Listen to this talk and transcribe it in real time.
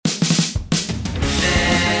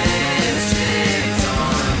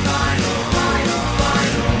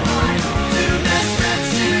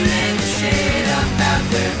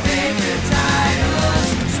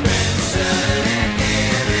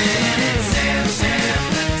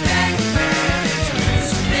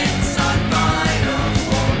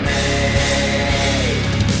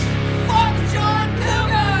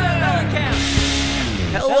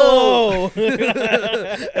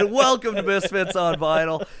And welcome to Misfits on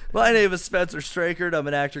Vinyl. My name is Spencer Strakert. I'm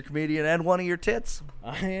an actor, comedian, and one of your tits.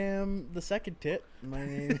 I am the second tit. My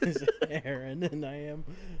name is Aaron, and I am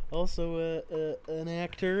also an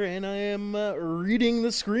actor, and I am reading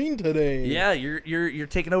the screen today. Yeah, you're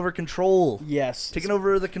taking over control. Yes. Taking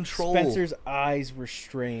over the control. Spencer's eyes were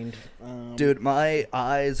strained. Dude, my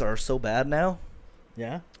eyes are so bad now.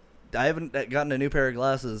 Yeah? I haven't gotten a new pair of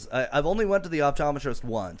glasses. I've only went to the optometrist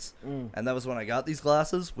once, and that was when I got these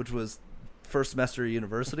glasses, which was first semester of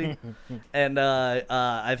university. And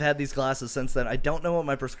I've had these glasses since then. I don't know what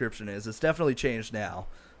my prescription is. It's definitely changed now.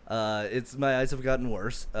 It's my eyes have gotten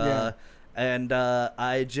worse. And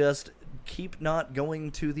I just keep not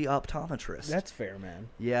going to the optometrist. That's fair, man.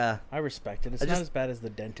 Yeah. I respect it. It's not as bad as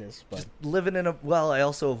the dentist, but... Just living in a... Well, I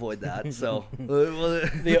also avoid that, so...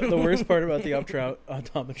 the worst part about the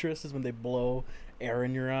optometrist is when they blow air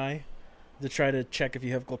in your eye to try to check if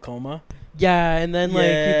you have glaucoma. Yeah, and then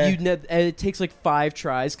it takes like 5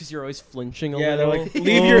 tries because you're always flinching a little. They're like,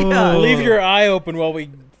 leave your eye open while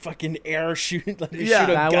we fucking air shoot. Shoot a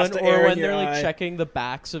that gust one, of air or when in your they're like eye. checking the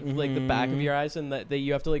backs of like the back of your eyes, and that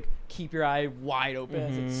you have to like keep your eye wide open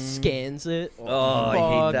as it scans it. Oh, I hate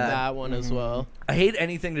Fuck that. one as well. I hate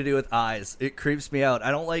anything to do with eyes. It creeps me out. I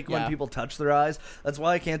don't like when people touch their eyes. That's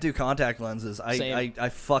why I can't do contact lenses. I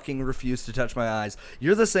fucking refuse to touch my eyes.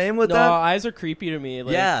 You're the same with that? No, eyes are creepy to me.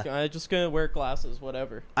 Like, Yeah. I'm just gonna wear glasses,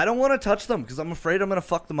 whatever. I don't want to touch them because I'm afraid I'm going to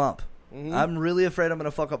fuck them up. I'm really afraid I'm going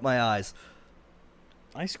to fuck up my eyes.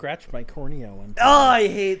 I scratched my cornea one time. Oh, I I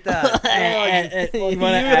hate that. I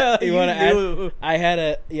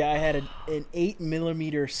had an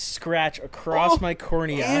 8mm scratch across my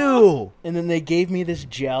cornea. Ew. And then they gave me this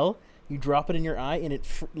gel. You drop it in your eye, and it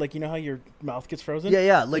like, you know how your mouth gets frozen?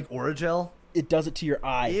 Yeah, like Oragel. It does it to your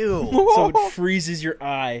eye. Ew. So it freezes your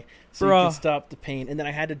eye, so you can stop the pain. And then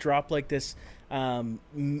I had to drop like this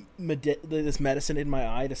this medicine in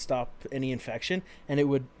my eye to stop any infection, and it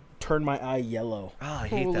would turn my eye yellow. Oh, I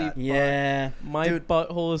hate Holy that. Yeah. My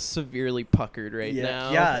butthole is severely puckered right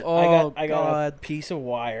now. Yeah. Oh, I got a God. piece of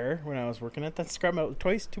wire when I was working at that scrap metal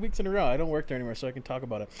 2 weeks in a row. I don't work there anymore, so I can talk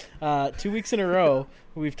about it. 2 weeks in a row,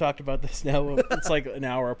 we've talked about this now. It's like an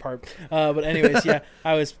hour apart. But anyways, yeah,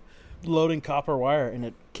 I was loading copper wire, and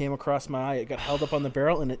it came across my eye. It got held up on the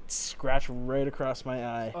barrel, and it scratched right across my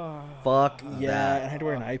eye. Fuck Yeah, that. I had to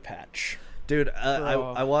wear an eye patch. Dude,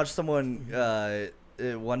 I watched someone...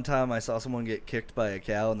 one time I saw someone get kicked by a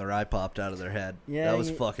cow and their eye popped out of their head. Yeah, that was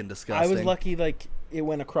fucking disgusting. I was lucky, like, it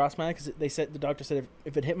went across my eye, because the doctor said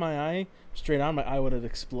if it hit my eye straight on, my eye would have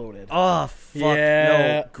exploded. Oh, fuck.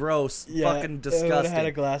 Yeah. No, gross. Yeah, Fucking I would disgusting. have had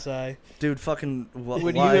a glass eye. Dude, fucking...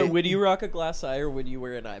 Would you rock a glass eye, or would you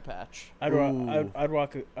wear an eye patch? I'd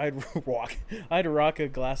rock a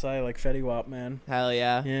glass eye like Fetty Wap, man. Hell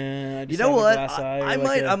yeah. Yeah, I'd You just know have a what? glass eye or I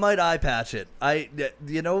like might eye patch it. I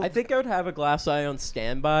think I would have a glass eye on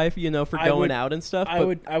standby, for going out and stuff. I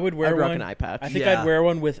would wear I'd one. rock an eye patch. I think I'd wear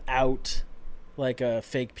one without like a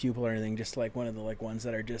fake pupil or anything, just like one of the like ones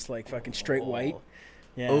that are just like fucking straight white.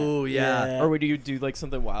 Yeah. Oh, yeah. Or would you do like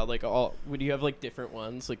something wild, like would you have like different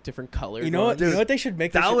ones, like different colors? You know what? You know what they should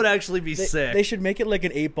make? That would actually be sick. They should make it like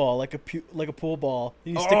an 8-ball, like a pool ball.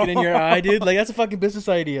 You stick it in your eye, dude. Like, that's a fucking business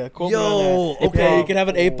idea. Quote me on that. Okay. You can have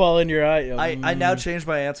an 8-ball in your eye. I now changed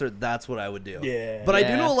my answer. That's what I would do. Yeah. But I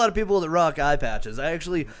do know a lot of people that rock eye patches.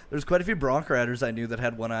 There's quite a few bronc riders I knew that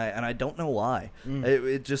had one eye, and I don't know why.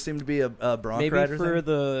 It just seemed to be a bronc rider Maybe for thing.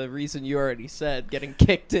 the reason you already said, getting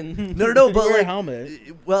kicked in. No, but wear a like, helmet.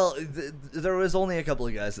 well, there was only a couple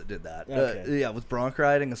of guys that did that. Okay. Yeah, with bronc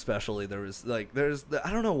riding especially, I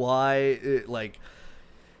don't know why.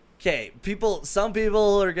 Okay, some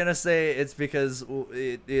people are gonna say it's because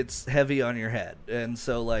it's heavy on your head, and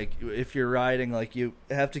so like if you're riding, like you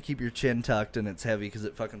have to keep your chin tucked, and it's heavy because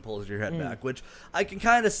it fucking pulls your head back, which I can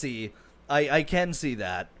kind of see. I can see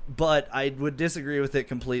that, but I would disagree with it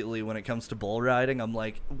completely when it comes to bull riding. I'm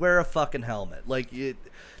like, wear a fucking helmet. Like,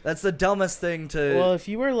 that's the dumbest thing to... Well, if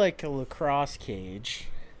you wear like a lacrosse cage,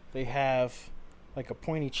 they have like a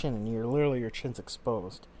pointy chin, and your chin's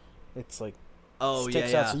exposed. It's like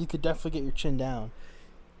sticks out, so you could definitely get your chin down.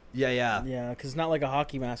 Yeah. Yeah, because it's not like a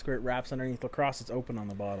hockey mask where it wraps underneath. Lacrosse, it's open on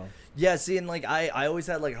the bottom. Yeah, see, and like I always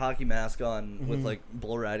had like a hockey mask on with like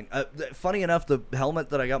bull riding. Funny enough, the helmet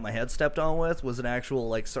that I got my head stepped on with was an actual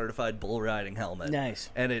like certified bull riding helmet. Nice.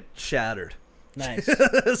 And it shattered. Nice.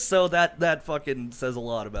 So that fucking says a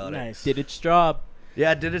lot about it. Nice. Did its job.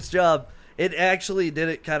 Yeah, it did its job. It actually did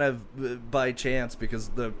it kind of by chance because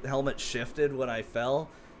the helmet shifted when I fell.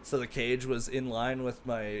 So the cage was in line with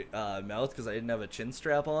my mouth because I didn't have a chin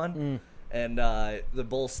strap on. and the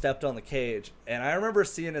bull stepped on the cage, and I remember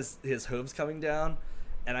seeing his hooves coming down,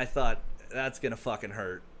 and I thought, that's gonna fucking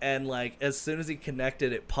hurt. And like as soon as he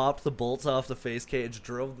connected, it popped the bolts off the face cage,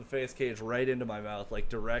 drove the face cage right into my mouth, like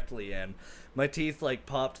directly in. My teeth like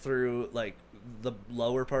popped through like the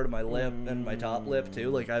lower part of my lip and my top lip too.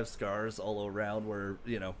 Like I have scars all around where,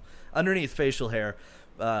 you know, underneath facial hair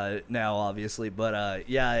now obviously, but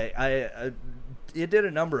yeah, I it did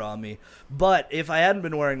a number on me. But if I hadn't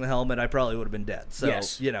been wearing the helmet, I probably would have been dead. So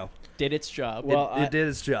Yes. you know, Did its job. Well, it did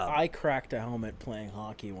its job. I cracked a helmet playing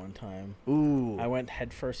hockey one time. Ooh, I went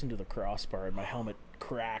headfirst into the crossbar and my helmet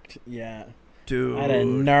cracked. Yeah. dude, I had a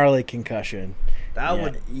gnarly concussion. that yeah,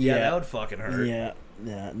 would yeah. that would fucking hurt. Yeah.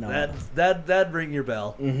 No. That'd ring your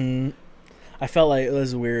bell. I felt like it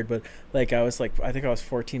was weird, but like I think I was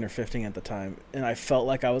 14 or 15 at the time, and I felt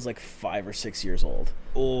like I was like 5 or 6 years old.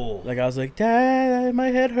 Oh, Like I was like, Dad,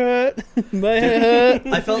 my head hurt. My head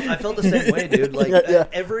hurt. I felt the same way, dude. Like Yeah.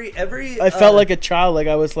 every I felt like a child. Like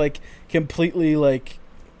I was like completely like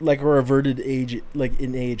a reverted age, like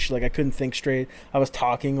in age. Like I couldn't think straight. I was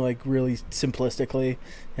talking like really simplistically.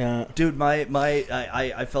 Yeah. dude,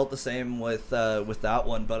 I felt the same with that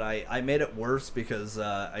one, but I made it worse because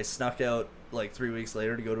I snuck out like 3 weeks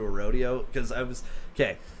later to go to a rodeo because I was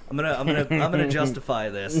okay. I'm gonna justify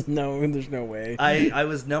this. No, there's no way. I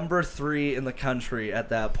was number 3 in the country at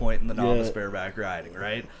that point in the novice bareback riding,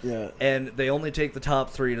 right? Yeah. And they only take the top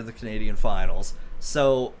 3 to the Canadian finals.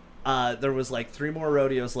 So there was like 3 more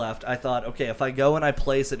rodeos left. I thought, okay, if I go and I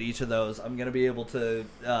place at each of those, I'm gonna be able to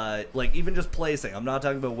like even just placing. I'm not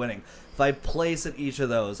talking about winning. If I place at each of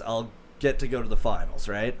those, I'll get to go to the finals,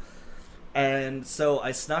 right? And so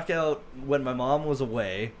I snuck out when my mom was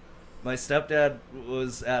away. My stepdad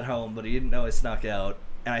was at home, but he didn't know I snuck out.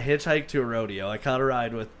 And I hitchhiked to a rodeo. I caught a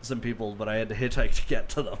ride with some people, but I had to hitchhike to get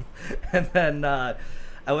to them. And then I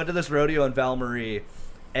went to this rodeo in Val-Marie,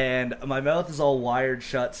 and my mouth is all wired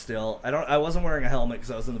shut still. I wasn't wearing a helmet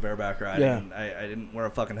because I was in the bareback riding. Yeah. And I didn't wear a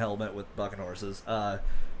fucking helmet with bucking horses.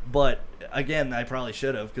 But again, I probably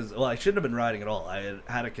should have because I shouldn't have been riding at all. I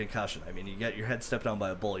had a concussion. I mean, you get your head stepped on by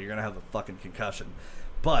a bull, you're gonna have a fucking concussion.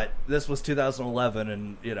 But this was 2011,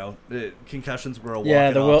 and you know concussions were a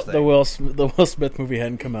walking off thing. the Will Smith movie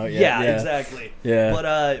hadn't come out yet. Yeah, exactly. Yeah.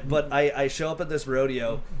 But I show up at this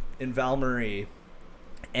rodeo in Val-Marie,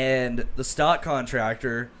 and the stock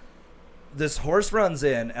contractor, this horse runs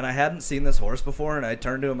in, and I hadn't seen this horse before, and I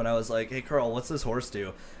turned to him and I was like, "Hey, Carl, what's this horse do?"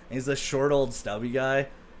 And he's this short, old, stubby guy,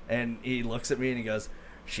 and he looks at me and he goes,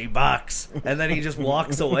 "She bucks," and then he just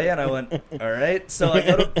walks away, and I went, "All right." So I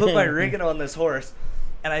go to put my rigging on this horse.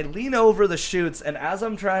 And I lean over the chutes, and as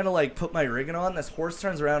I'm trying to like put my rigging on, this horse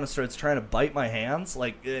turns around and starts trying to bite my hands,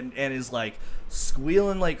 like and is like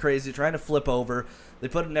squealing like crazy, trying to flip over. They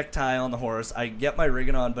put a necktie on the horse. I get my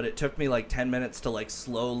rigging on, but it took me like 10 minutes to like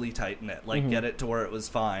slowly tighten it, like get it to where it was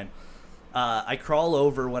fine. I crawl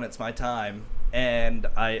over when it's my time, and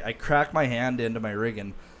I crack my hand into my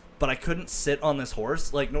rigging, but I couldn't sit on this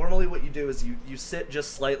horse. Like normally what you do is you sit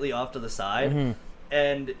just slightly off to the side.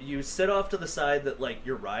 And you sit off to the side that like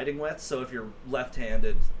you're riding with. So if you're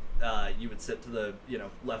left-handed, you would sit to the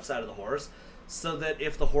left side of the horse, so that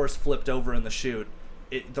if the horse flipped over in the chute,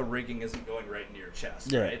 the rigging isn't going right into your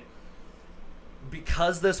chest, right?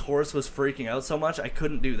 Because this horse was freaking out so much, I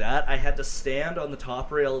couldn't do that. I had to stand on the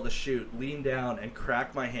top rail of the chute, lean down, and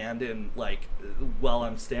crack my hand in like while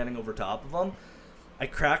I'm standing over top of him. I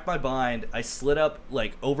cracked my bind. I slid up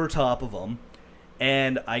like over top of him.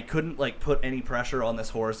 And I couldn't like put any pressure on this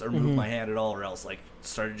horse or move my hand at all, or else like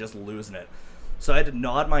started just losing it. So I had to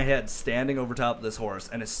nod my head standing over top of this horse.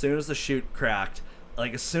 And as soon as the chute cracked,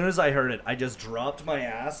 like as soon as I heard it, I just dropped my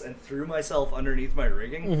ass and threw myself underneath my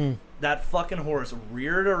rigging. That fucking horse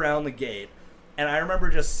reared around the gate, and I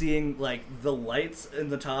remember just seeing like the lights in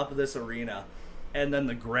the top of this arena, and then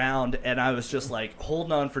the ground, and I was just like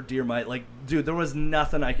holding on for dear might. Like, dude, there was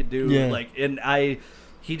nothing I could do. Like, and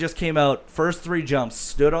he just came out, first 3 jumps,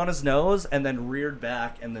 stood on his nose, and then reared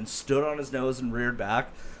back, and then stood on his nose and reared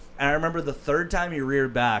back. And I remember the 3rd time he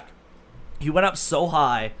reared back, he went up so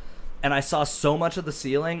high, and I saw so much of the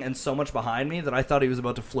ceiling and so much behind me that I thought he was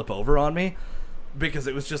about to flip over on me, because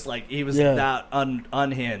it was just like, he was that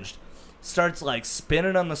unhinged. Starts like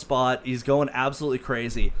spinning on the spot, he's going absolutely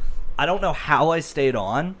crazy. I don't know how I stayed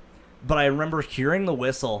on, but I remember hearing the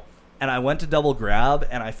whistle, and I went to double grab,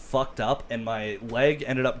 and I fucked up, and my leg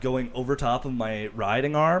ended up going over top of my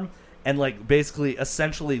riding arm, and like basically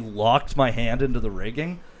essentially locked my hand into the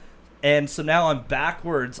rigging. And so now I'm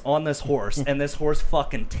backwards on this horse, and this horse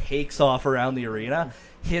fucking takes off around the arena,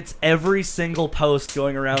 hits every single post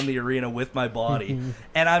going around the arena with my body.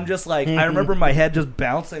 And I'm just like, I remember my head just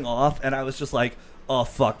bouncing off, and I was just like, oh,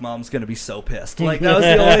 fuck, Mom's going to be so pissed. Like, that was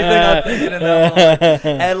the only thing I'm thinking in that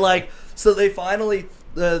moment. And, like, so they finally...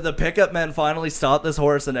 The pickup men finally stopped this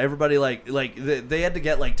horse, and everybody they had to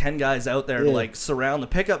get like 10 guys out there to like surround the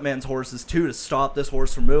pickup men's horses too to stop this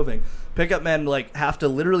horse from moving. Pickup men like have to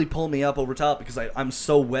literally pull me up over top because I'm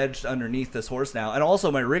so wedged underneath this horse now, and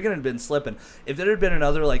also my rigging had been slipping. If it had been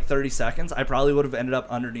another like 30 seconds, I probably would have ended up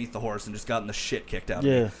underneath the horse and just gotten the shit kicked out of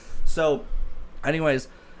me. So, anyways,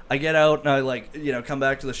 I get out and I like, you know, come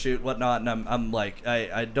back to the shoot, whatnot, and I'm like,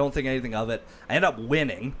 I don't think anything of it. I end up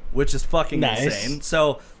winning, which is fucking insane.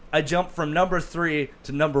 So I jumped from number 3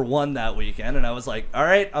 to number 1 that weekend, and I was like, all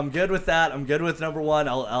right, I'm good with that. I'm good with number 1.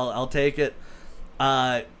 I'll take it.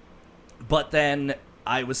 But then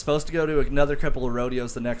I was supposed to go to another couple of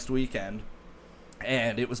rodeos the next weekend,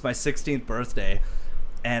 and it was my 16th birthday.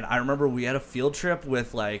 And I remember we had a field trip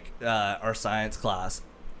with like our science class.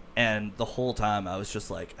 And the whole time I was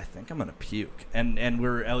just like, I think I'm going to puke. And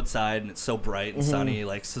we're outside and it's so bright and sunny,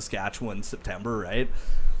 like Saskatchewan, September, right?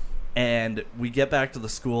 And we get back to the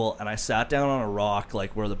school and I sat down on a rock,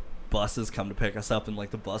 like where the buses come to pick us up in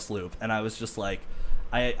like the bus loop. And I was just like,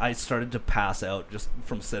 I started to pass out just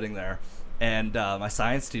from sitting there. And my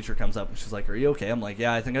science teacher comes up and she's like, are you okay? I'm like,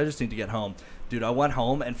 yeah, I think I just need to get home. Dude, I went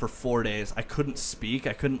home, and for 4 days, I couldn't speak.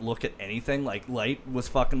 I couldn't look at anything. Like, light was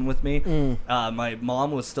fucking with me. My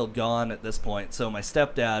mom was still gone at this point, so my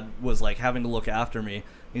stepdad was, like, having to look after me.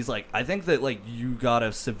 He's like, I think that, like, you got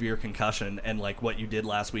a severe concussion, and, like, what you did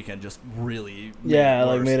last weekend just really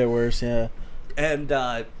made it worse. And,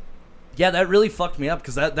 yeah, that really fucked me up,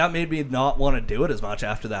 because that made me not want to do it as much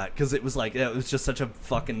after that, because it was, like, it was just such a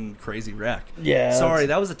fucking crazy wreck. Yeah. Sorry,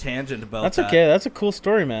 that was a tangent about that. That's okay. That's a cool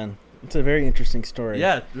story, man. It's a very interesting story.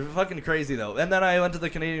 Yeah, fucking crazy, though. And then I went to the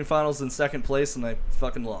Canadian Finals in 2nd place, and I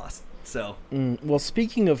fucking lost. So. Well,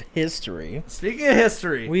 speaking of history.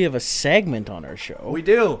 We have a segment on our show. We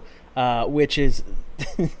do. Which is,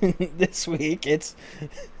 this week, it's...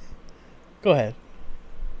 Go ahead.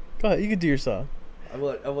 You can do your song. I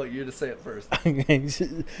want you to say it first. Okay.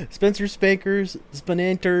 Spencer Spankers,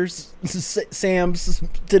 Spananters, Sam's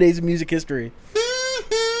Today's Music History.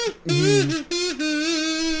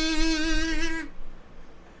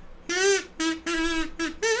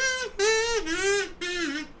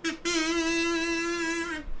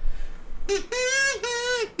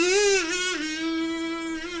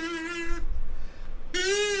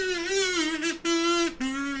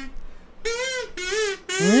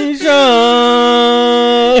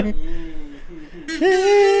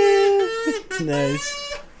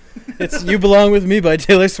 Nice. It's You Belong With Me by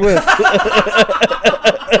Taylor Swift.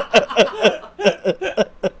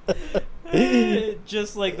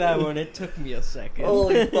 Just like that one, it took me a second.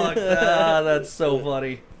 Holy fuck. That's so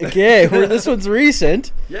funny. Okay, this one's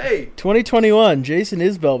recent. Yay. 2021, Jason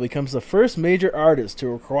Isbell becomes the first major artist to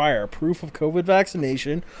require proof of COVID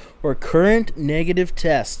vaccination or current negative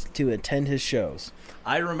test to attend his shows.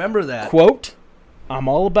 I remember that. Quote, I'm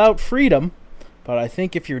all about freedom, but I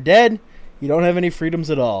think if you're dead, you don't have any freedoms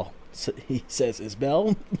at all. So he says,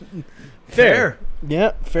 Isbell. Fair.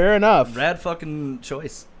 Yeah, fair enough. Rad fucking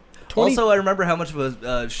choice. Also, I remember how much of a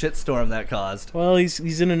shitstorm that caused. Well,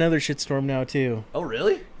 he's in another shitstorm now, too. Oh,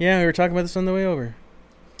 really? Yeah, we were talking about this on the way over.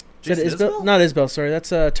 Jason Isbell? Not Isbell, sorry.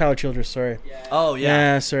 That's Tyler Childers, sorry. Yeah. Oh,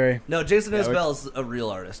 yeah. Yeah, sorry. No, Jason Isbell is a real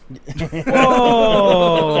artist. Whoa!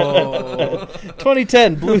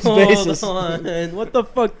 2010, Blues Bassist. Hold on. What the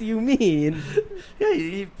fuck do you mean? Yeah,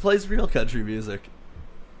 he plays real country music.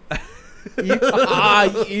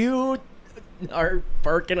 You are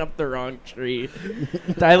barking up the wrong tree.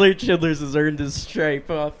 Tyler Childers has earned his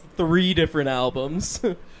stripe off 3 different albums.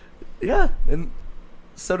 Yeah, and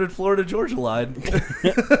so did Florida Georgia Line.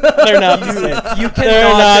 They're not the same. You cannot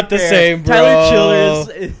They're not the compare. same, bro. Tyler Childers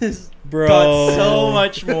is Bro. got so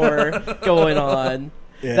much more going on.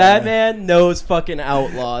 Yeah. That man knows fucking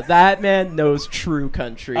outlaw. That man knows true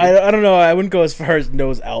country. I don't know. I wouldn't go as far as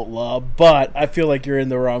knows outlaw, but I feel like you're in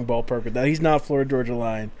the wrong ballpark with that. He's not Florida Georgia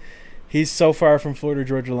Line. He's so far from Florida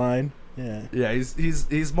Georgia Line. Yeah. Yeah,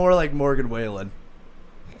 he's more like Morgan Whalen.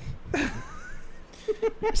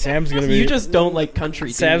 Sam's gonna be. You just don't like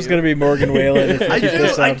country. Sam's gonna be Morgan Whalen. If I do.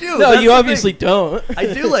 No, That's you the obviously thing. don't. I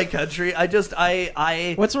do like country.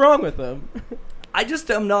 I What's wrong with him? I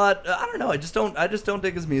just am not. I don't know. I just don't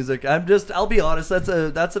dig his music. I'll be honest. That's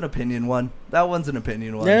an opinion one. That one's an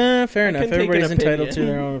opinion one. Yeah, fair I enough. can take an Everybody's entitled to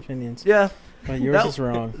opinion. their own opinions. Yeah. But yours is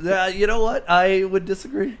wrong. You know what? I would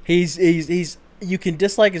disagree. He's you can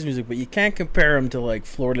dislike his music, but you can't compare him to like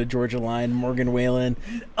Florida Georgia Line, Morgan Wallen,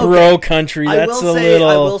 Bro Country. I That's will a say, little.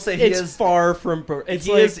 I will say It's far from.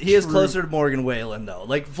 He is closer to Morgan Wallen though.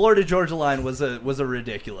 Like Florida Georgia Line was a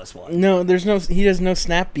ridiculous one. No, he does no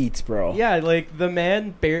snap beats, bro. Yeah, like the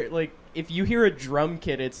man like if you hear a drum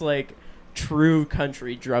kit, it's like true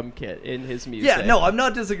country drum kit in his music. Yeah, no, I'm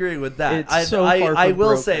not disagreeing with that. It's so far I from will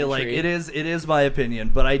bro say, like, country. it is my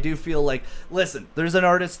opinion, but I do feel like, listen, there's an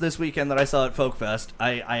artist this weekend that I saw at Folk Fest.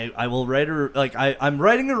 I will write I'm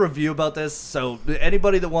writing a review about this, so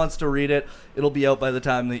anybody that wants to read it, it'll be out by the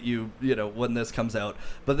time that you know when this comes out.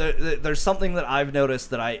 But there's something that I've noticed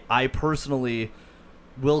that I personally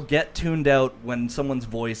will get tuned out when someone's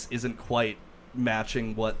voice isn't quite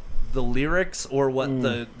matching what the lyrics or what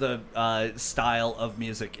the style of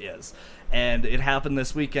music is. And it happened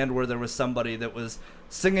this weekend where there was somebody that was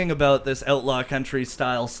singing about this outlaw country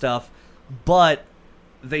style stuff, but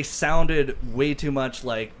they sounded way too much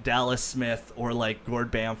like Dallas Smith or like Gord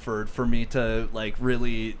Bamford for me to like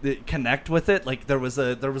really connect with it. Like there was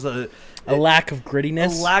a lack of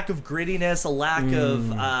grittiness. A lack of grittiness, a lack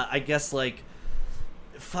of I guess like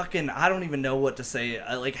fucking I don't even know what to say,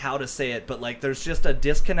 like how to say it, but like there's just a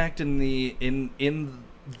disconnect in the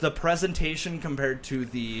the presentation compared to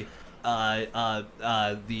the message.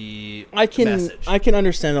 I can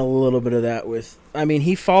understand a little bit of that with. I mean,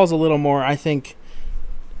 he falls a little more, I think,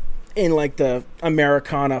 in like the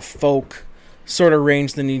Americana folk sort of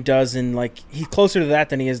range than he does in like he's closer to that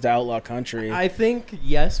than he is to outlaw country. I think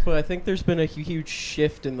yes, but I think there's been a huge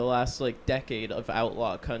shift in the last like decade of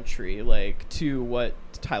outlaw country, like to what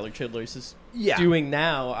Tyler Childers is doing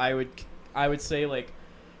now. I would say like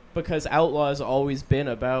because outlaw has always been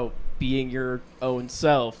about being your own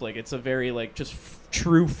self. Like it's a very like just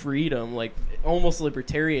true freedom, like almost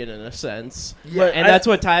libertarian in a sense. Yeah, and that's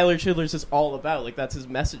what Tyler Childers is all about. Like that's his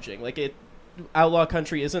messaging. Like outlaw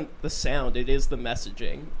country isn't the sound; it is the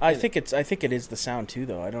messaging. I think it is the sound too,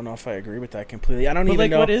 though. I don't know if I agree with that completely. I don't But, even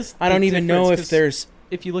like, know. what is I don't the even know difference? if there's.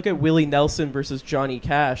 If you look at Willie Nelson versus Johnny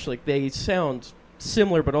Cash, like they sound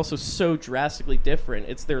similar, but also so drastically different.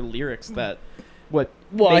 It's their lyrics that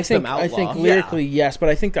makes them outlaw. I think lyrically yes, but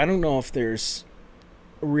I don't know if there's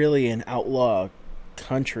really an outlaw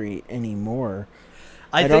country anymore.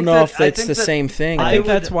 I don't know if it's the same thing. I think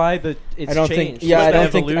that's why it's I don't changed. think. Yeah, It's I the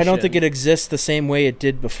don't think evolution. it exists the same way it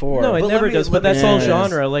did before. No, it But never does. But that's all Yeah.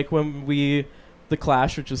 genre. Like when the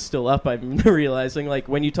Clash, which is still up, I'm realizing. Like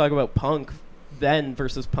when you talk about punk then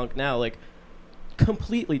versus punk now, like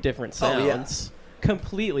completely different Oh, yeah. sounds.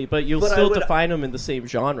 Completely, but you'll But I still would- define them in the same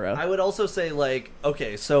genre. I would also say, like,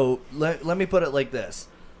 okay, so let me put it like this,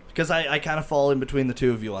 because I kind of fall in between the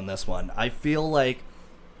two of you on this one. I feel like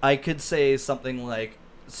I could say something like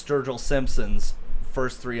Sturgill Simpson's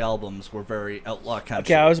first 3 albums were very outlaw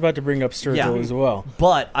country. Okay, I was about to bring up Sturgill Yeah. as well.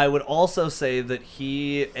 But I would also say that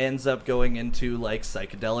he ends up going into, like,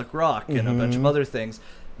 psychedelic rock and a bunch of other things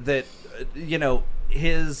that, you know,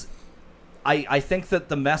 I think that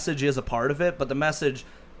the message is a part of it, but the message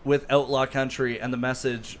with outlaw country and the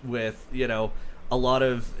message with, you know, a lot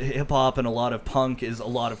of hip-hop and a lot of punk is a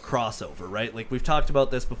lot of crossover, right? Like, we've talked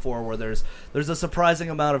about this before where there's a surprising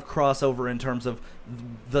amount of crossover in terms of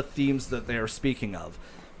the themes that they are speaking of.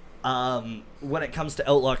 When it comes to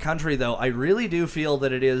outlaw country, though, I really do feel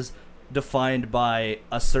that it is defined by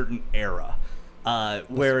a certain era,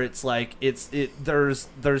 where it's like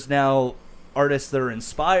there's now artists that are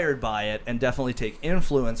inspired by it and definitely take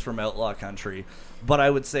influence from outlaw country. But I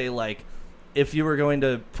would say, like, if you were going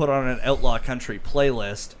to put on an outlaw country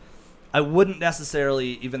playlist, I wouldn't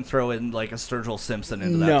necessarily even throw in like a Sturgill Simpson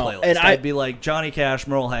into that No, playlist. and I'd be like Johnny Cash,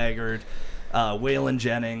 Merle Haggard, Waylon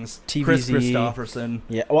Jennings, Chris TVZ. Christopherson.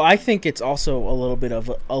 Yeah, well, I think it's also a little bit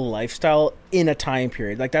of a lifestyle in a time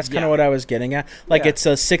period. Like, that's kind of Yeah. what I was getting at. Like, Yeah. it's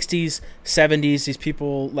a 60s, 70s, these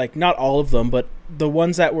people, like, not all of them, but the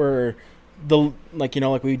ones that were,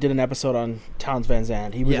 like we did an episode on Towns Van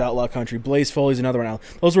Zandt. He was Yeah. outlaw country. Blaze Foley's another one.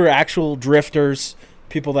 Those were actual drifters,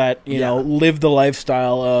 people that, you Yeah. know, lived the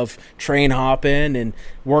lifestyle of train hopping and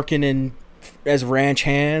working as ranch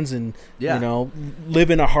hands and, Yeah. you know,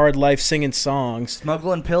 living a hard life, singing songs.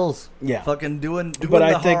 Smuggling pills. Yeah. Fucking doing But the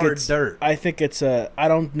I think hard it's dirt. I think it's I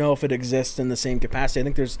don't know if it exists in the same capacity. I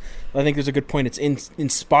think there's a good point. It's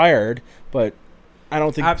inspired, but I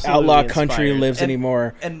don't think Absolutely outlaw country inspired. lives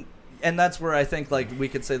anymore. And that's where I think, like, we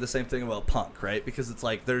could say the same thing about punk, right? Because it's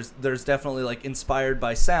like there's definitely, like, inspired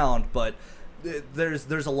by sound, but there's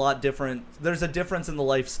a lot different. There's a difference in the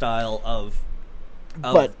lifestyle of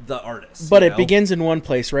the artist. But you it know? begins in one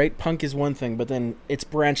place, right? Punk is one thing, but then it's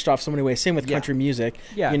branched off so many ways. Same with Yeah. country music.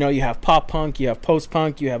 Yeah. You know, you have pop punk, you have post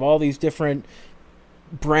punk, you have all these different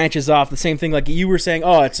branches off. The same thing like you were saying,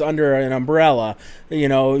 oh, it's under an umbrella,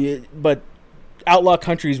 but outlaw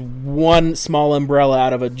country is one small umbrella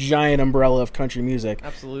out of a giant umbrella of country music.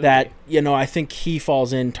 Absolutely. That, I think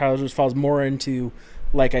Tyler Childers falls more into,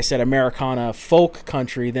 like I said, Americana folk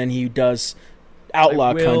country than he does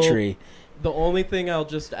outlaw country. The only thing I'll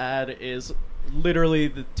just add is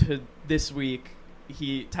literally this week,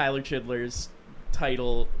 Tyler Chidler's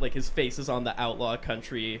title, like his face is on the outlaw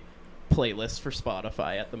country playlist for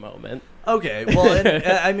Spotify at the moment. Okay, well,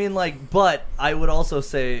 I mean, but I would also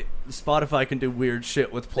say Spotify can do weird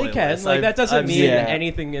shit with playlists. They can, that doesn't mean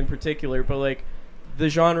anything in particular, but the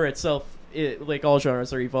genre itself, all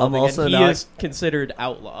genres are evolving, and he is considered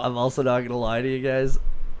outlaw. I'm also not gonna lie to you guys.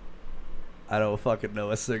 I don't fucking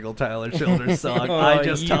know a single Tyler Childers song. I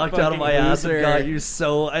just talked out of my ass and got you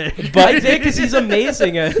so. But I did because he's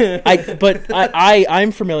amazing.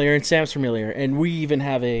 I'm familiar and Sam's familiar, and we even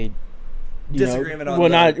have a disagreement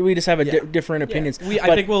on. We just have different opinions.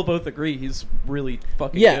 I think we'll both agree he's really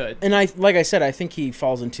fucking good. And like I said, I think he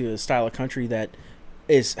falls into a style of country that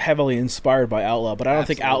is heavily inspired by outlaw, but I don't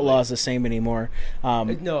think outlaw is the same anymore.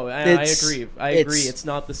 No, I agree. I agree. It's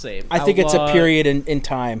not the same. I think it's a period in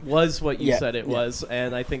time. Was what you said it was,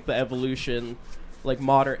 and I think the evolution,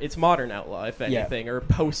 it's modern outlaw, if anything, or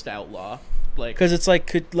post outlaw, because it's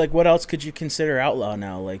what else could you consider outlaw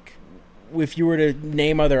now? If you were to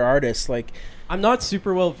name other artists, I'm not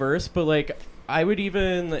super well versed, but I would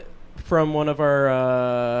even from one of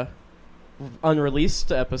our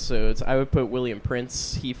unreleased episodes, I would put William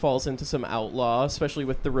Prince. He falls into some outlaw, especially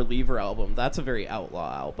with the Reliever album. That's a very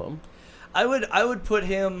outlaw album. I would put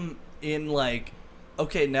him in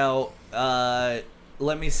okay, now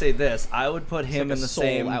let me say this. I would put him in the soul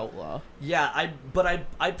same outlaw. Yeah,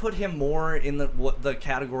 I put him more in the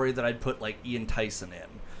category that I'd put Ian Tyson in,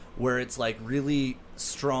 where it's really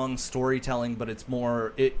strong storytelling, but it's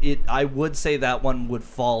more I would say that one would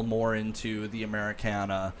fall more into the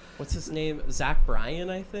Americana. What's his name? Zach Bryan,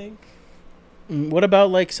 I think. What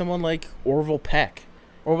about someone like Orville Peck?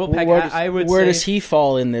 Orville Peck, where does he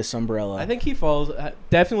fall in this umbrella? I think he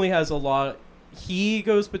definitely has a lot. He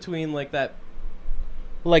goes between that.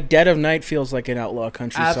 Dead of Night feels like an outlaw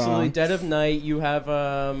country song. Absolutely. Dead of Night, you have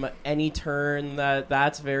Any Turn,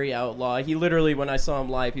 that's very outlaw. He literally, when I saw him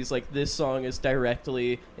live, he's like, this song is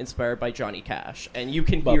directly inspired by Johnny Cash, and you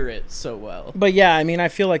can hear it so well. But yeah, I mean, I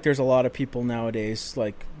feel like there's a lot of people nowadays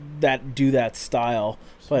that do that style,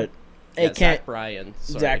 but it can't. Zach Bryan.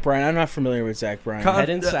 Sorry. Zach Bryan. I'm not familiar with Zach Bryan. Head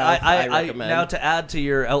and South, I recommend. Now, to add to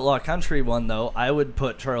your outlaw country one, though, I would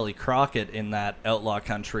put Charlie Crockett in that outlaw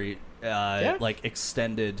country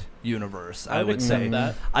extended universe. I would say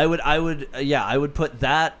that. I would put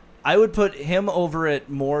that. I would put him over it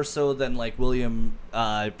more so than William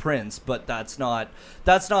Prince, but that's not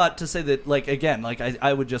to say that again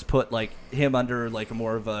I would just put him under a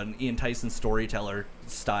more of an Ian Tyson storyteller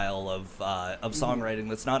style of songwriting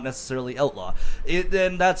that's not necessarily outlaw.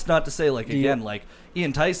 Then that's not to say again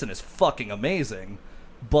Ian Tyson is fucking amazing,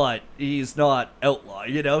 but he's not outlaw.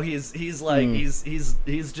 He's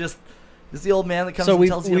the old man that comes and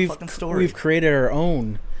tells you a fucking story. We've created our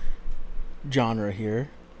own genre here.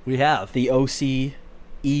 We have the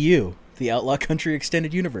OCEU, the Outlaw Country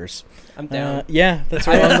Extended Universe. I'm down. That's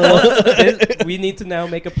right. We need to now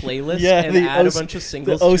make a playlist and add a bunch of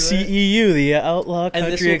singles. The OCEU, the Outlaw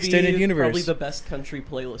Country Extended Universe. Probably the best country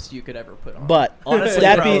playlist you could ever put on. But honestly,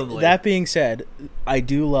 that being said, I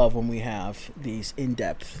do love when we have these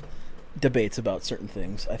in-depth debates about certain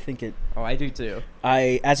things. I think it. Oh, I do too.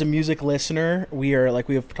 As a music listener, we are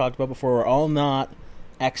we have talked about before. We're all not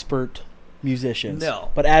expert musicians. No.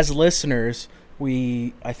 But as listeners,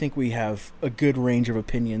 I think we have a good range of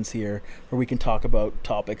opinions here where we can talk about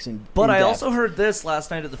topics But I depth. also heard this last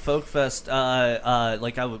night at the Folk Fest, when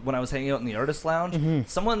I was hanging out in the Artist Lounge. Mm-hmm.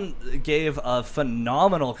 Someone gave a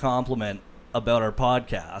phenomenal compliment about our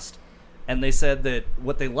podcast, and they said that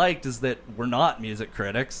what they liked is that we're not music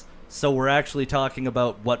critics, so we're actually talking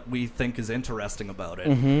about what we think is interesting about it.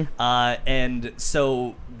 Mm-hmm. And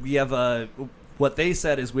so we have what they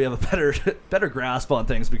said is we have a better grasp on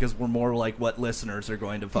things because we're more like what listeners are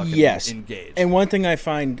going to fucking engage. And one thing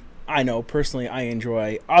I know personally, I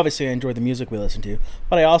enjoy the music we listen to,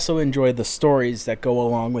 but I also enjoy the stories that go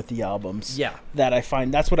along with the albums. Yeah.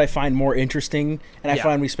 That's what I find more interesting, and I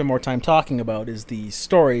find we spend more time talking about is the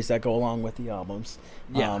stories that go along with the albums.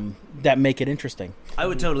 That make it interesting. I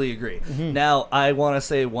would totally agree. Mm-hmm. Now, I want to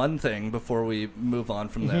say one thing before we move on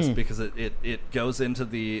from this, because it goes into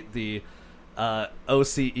the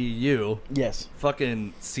OCEU. Yes.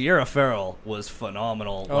 Fucking Sierra Farrell was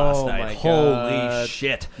phenomenal last night. My Holy God.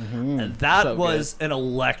 shit. Mm-hmm. That was an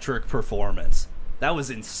electric performance. That was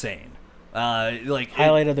insane. Like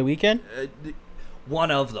highlight of the weekend.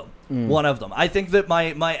 One of them. One of them. I think that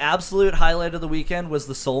my absolute highlight of the weekend was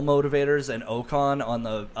the Soul Motivators and Ocon on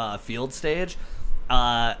the field stage.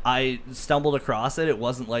 I stumbled across it. It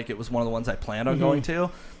wasn't like it was one of the ones I planned on going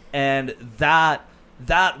to, and that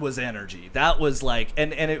was energy. That was like,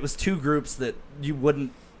 and it was two groups that you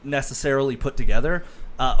wouldn't necessarily put together.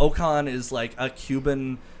 Ocon is like a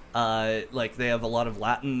Cuban. Like they have a lot of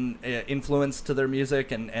Latin influence to their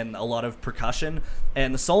music and a lot of percussion,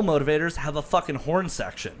 and the Soul Motivators have a fucking horn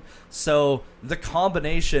section. So the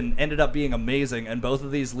combination ended up being amazing, and both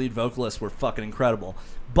of these lead vocalists were fucking incredible.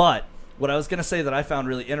 But what I was going to say that I found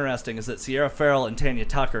really interesting is that Sierra Farrell and Tanya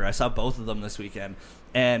Tucker, I saw both of them this weekend,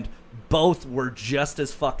 and both were just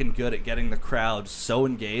as fucking good at getting the crowd so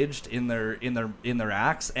engaged in their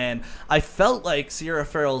acts. And I felt like Sierra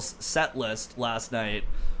Farrell's set list last night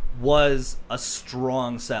was a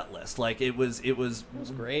strong set list. Like it was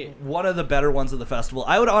great. One of the better ones of the festival.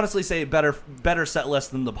 I would honestly say better set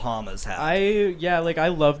list than the Bahamas had. I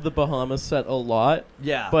love the Bahamas set a lot.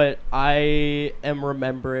 Yeah. But I am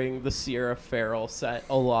remembering the Sierra Farrell set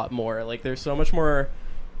a lot more. Like there's so much more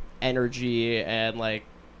energy, and like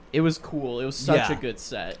it was cool. It was such a good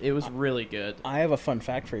set. It was really good. I have a fun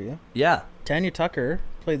fact for you. Yeah. Tanya Tucker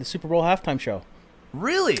played the Super Bowl halftime show.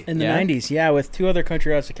 Really? In the 90s, with two other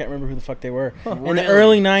country artists. I can't remember who the fuck they were. Really? In the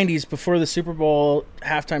early 90s, before the Super Bowl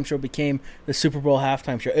halftime show became the Super Bowl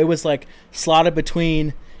halftime show, it was like slotted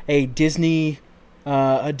between a Disney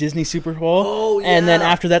Super Bowl. Oh, yeah. And then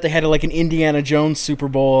after that, they had like an Indiana Jones Super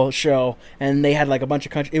Bowl show, and they had like a bunch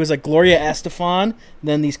of country. It was like Gloria Estefan,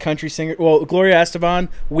 then these country singers. Well, Gloria Estefan,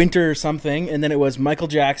 Winter or something, and then it was Michael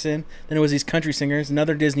Jackson. Then it was these country singers,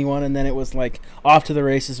 another Disney one, and then it was like off to the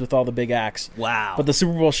races with all the big acts. Wow. But the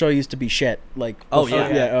Super Bowl show used to be shit. Like, oh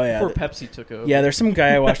yeah. Before Pepsi took over. Yeah, there's some guy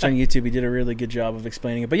I watched on YouTube. He did a really good job of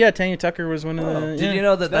explaining it. But yeah, Tanya Tucker was one of the. Did you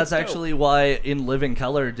know that's actually why In Living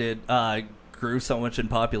Color grew so much in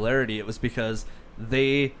popularity? It was because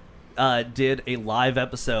they did a live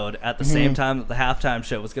episode at the same time that the halftime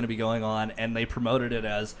show was going to be going on, and they promoted it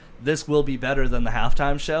as this will be better than the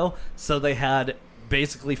halftime show. So they had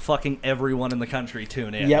basically fucking everyone in the country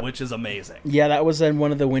tune in, which is amazing. Yeah, that was in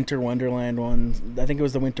one of the Winter Wonderland ones. I think it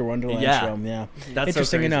was the Winter Wonderland show. Yeah, that's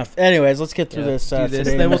interesting enough. Anyways, let's get through this.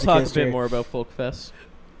 Then we'll talk a bit more about Folk Fest.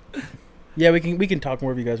 Yeah, we can talk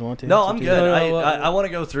more if you guys want to. No, I'm good. I want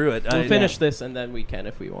to go through it. We'll finish this, and then we can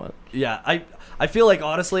if we want. Yeah, I feel like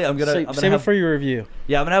honestly, I'm gonna save it for your review.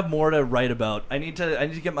 Yeah, I'm gonna have more to write about. I need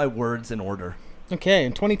to get my words in order. Okay,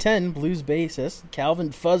 in 2010, blues bassist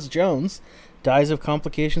Calvin Fuzz Jones dies of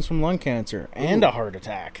complications from lung cancer and a heart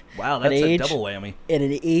attack. Wow, that's a double whammy. At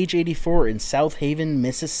age 84 in South Haven,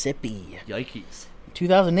 Mississippi. Yikes.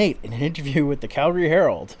 2008, in an interview with the Calgary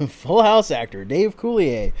Herald, Full House actor Dave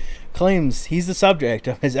Coulier claims he's the subject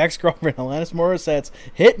of his ex-girlfriend Alanis Morissette's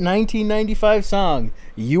hit 1995 song,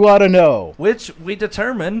 You Oughta Know. Which we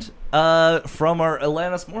determined from our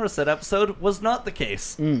Alanis Morissette episode was not the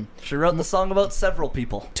case. She wrote the song about several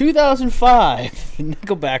people. 2005,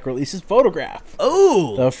 Nickelback releases Photograph.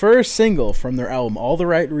 Oh! The first single from their album All the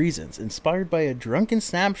Right Reasons, inspired by a drunken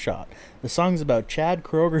snapshot. The song's about Chad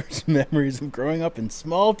Kroger's memories of growing up in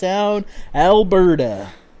small town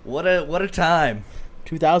Alberta. What a time.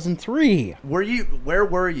 2003. Where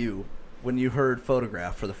were you when you heard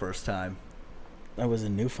Photograph for the first time? I was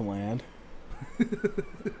in Newfoundland.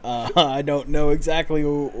 I don't know exactly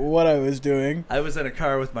what I was doing. I was in a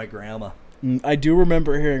car with my grandma. I do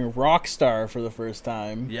remember hearing Rockstar for the first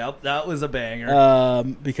time. Yep, that was a banger.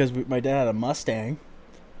 Because my dad had a Mustang,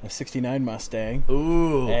 a 69 Mustang.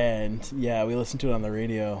 Ooh. And yeah, we listened to it on the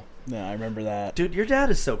radio. Yeah, I remember that. Dude, your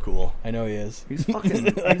dad is so cool. I know he is. He's fucking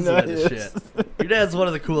lit as shit. Your dad's one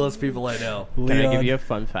of the coolest people I know. Can I give you a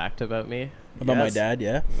fun fact about me? About my dad,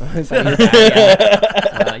 yeah?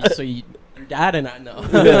 So your dad and I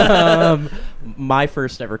know. My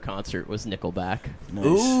first ever concert was Nickelback. Nice.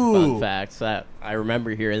 Ooh. Fun facts. That I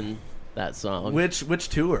remember hearing that song. Which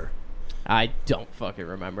tour? I don't fucking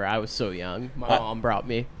remember. I was so young. My mom brought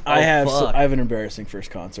me. I have an embarrassing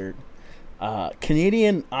first concert.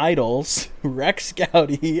 Canadian Idols, Rex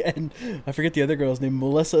Gowdy, and I forget the other girl's name,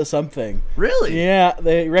 Melissa something. Really? Yeah,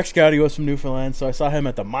 Rex Gowdy was from Newfoundland, so I saw him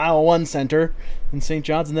at the Mile One Center in St.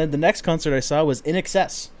 John's, and then the next concert I saw was In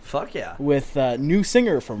Excess. Fuck yeah. With new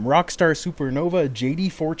singer from Rockstar Supernova, J.D.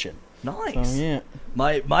 Fortune. Nice. So, yeah.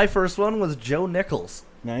 My first one was Joe Nichols.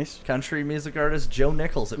 Nice. Country music artist Joe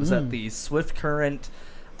Nichols. It was at the Swift Current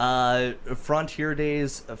Frontier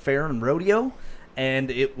Days Fair and Rodeo.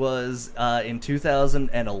 and it was in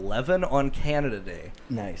 2011 on Canada Day.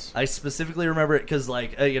 Nice. I specifically remember it because,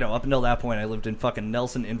 like, up until that point, I lived in fucking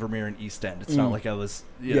Nelson, Invermere, and East End. It's not like I was,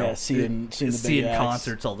 seeing the big acts.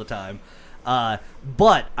 concerts all the time.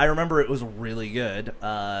 But I remember it was really good,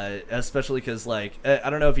 especially because, like, I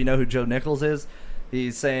don't know if you know who Joe Nichols is.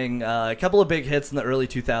 He sang a couple of big hits in the early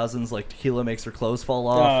 2000s, like Tequila Makes Her Clothes Fall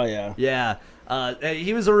Off. Oh, yeah. Yeah.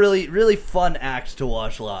 He was a really, really fun act to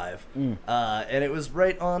watch live, and it was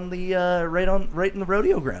right on the right in the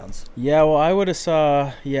rodeo grounds. Yeah, well, I would have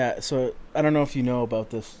saw. Yeah, so I don't know if you know about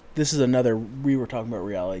this. This is another. We were talking about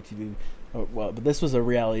reality TV. Well, but this was a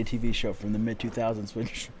reality TV show from the mid 2000s.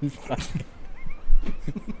 Which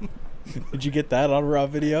did you get that on raw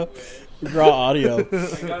video? Raw audio.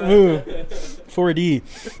 Ooh, 4D.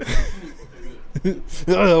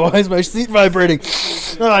 Why is my seat vibrating?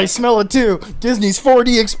 Oh, I smell it too. Disney's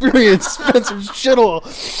 4D experience. Spencer's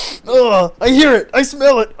shithole. Oh, I hear it. I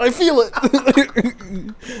smell it. I feel it.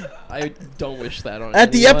 I don't wish that on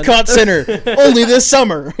At anyone. the Epcot Center. Only this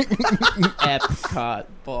summer. Epcot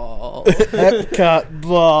ball. Epcot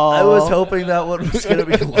ball. I was hoping that one was going to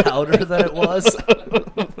be louder than it was.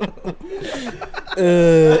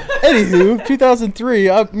 Anywho, 2003.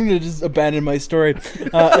 I'm gonna just abandon my story.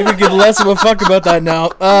 I'm gonna give less of a fuck about that now.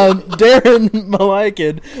 Darren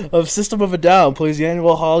Malakian of System of a Down plays the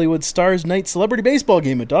annual Hollywood Stars Night celebrity baseball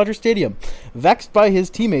game at Dodger Stadium. Vexed by his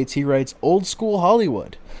teammates, he writes "Old School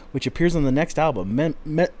Hollywood," which appears on the next album,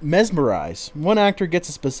 Mesmerize. One actor gets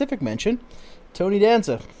a specific mention: Tony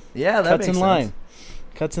Danza. Yeah, that Cuts makes in sense. line.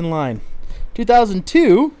 Cuts in line.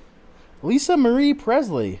 2002. Lisa Marie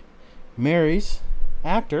Presley marries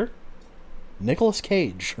actor Nicolas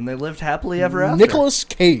Cage. And they lived happily ever after. Nicolas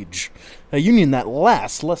Cage. A union that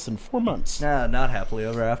lasts less than 4 months. Nah, not happily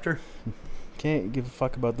ever after. Can't give a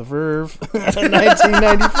fuck about the Verve.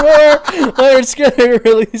 1994, Leonard Skinner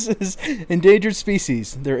releases Endangered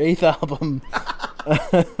Species, their 8th album.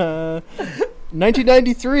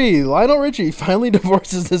 1993, Lionel Richie finally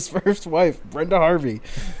divorces his first wife, Brenda Harvey,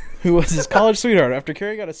 who was his college sweetheart after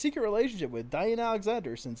carrying out a secret relationship with Diane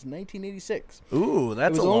Alexander since 1986. Ooh,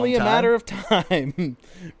 that's It was a long only time. a matter of time.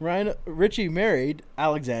 Richie married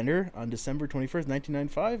Alexander on December 21st,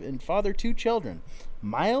 1995, and fathered 2 children,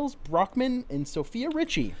 Miles Brockman and Sophia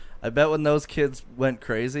Richie. I bet when those kids went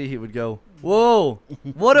crazy, he would go, "Whoa,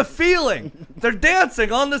 what a feeling! They're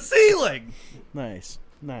dancing on the ceiling!" Nice.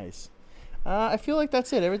 I feel like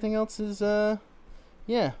that's it. Everything else is,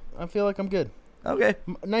 yeah, I feel like I'm good. Okay,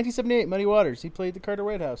 1978, Muddy Waters. He played the Carter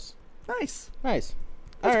White House. nice. Nice.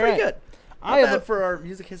 That's All pretty right. good. I Not have bad for our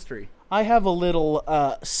music history. I have a little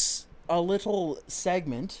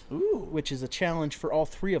segment, Ooh, which is a challenge for all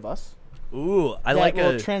 3 of us. ooh, I that like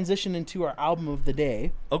will a. transition into our album of the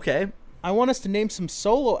day. Okay, I want us to name some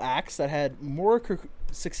solo acts that had more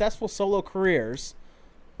successful solo careers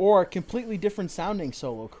or completely different sounding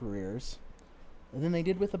solo careers than they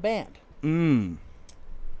did with a band.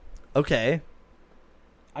 Okay.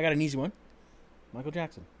 I got an easy one. Michael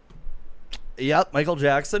Jackson. Yep, Michael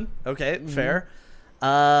Jackson. Okay, fair.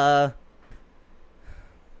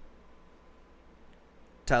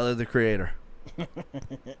 Tyler, the Creator.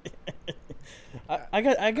 I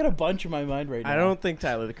got a bunch in my mind right now. I don't think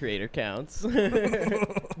Tyler the Creator counts.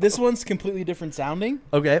 This one's completely different sounding.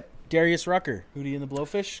 Okay. Darius Rucker, Hootie and the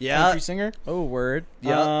Blowfish, Yeah. country singer. Oh, word.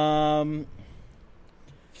 Yeah.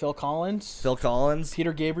 Phil Collins. Phil Collins.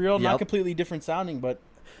 Peter Gabriel, Yep. not completely different sounding, but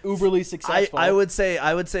uberly successful. I would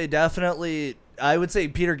say definitely. I would say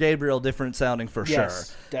Peter Gabriel different sounding for Yes,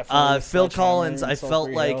 sure. definitely. Phil Sledgehammer Collins, and I felt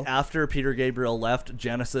Sulphur like Hill. after Peter Gabriel left,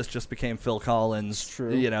 Genesis just became Phil Collins'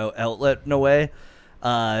 True. outlet in a way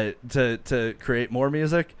to create more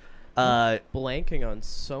music. Blanking on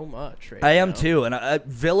so much right I am now. too, and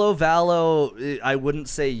Villo Vallo, I wouldn't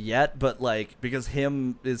say yet, but like because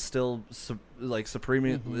him is still supreme,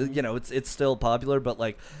 it's still popular. But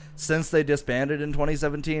like since they disbanded in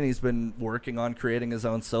 2017, he's been working on creating his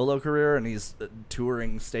own solo career, and he's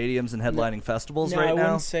touring stadiums and headlining festivals right I now.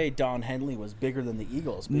 wouldn't say Don Henley was bigger than the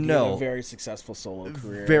Eagles, but he No. had a very successful solo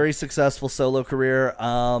career. Very successful solo career.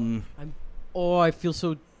 I feel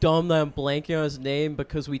so dumb that I'm blanking on his name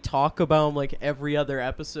because we talk about him like every other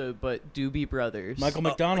episode, but Doobie Brothers. Michael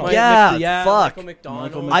McDonald. Mike Yeah, fuck. Michael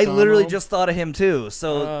McDonald. Michael I literally McDonald. just thought of him too.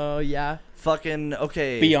 So Yeah. fucking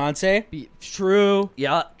okay. Beyonce. True.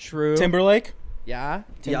 Yeah. True. Timberlake. Yeah.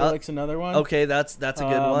 Timberlake's another one. Okay, that's a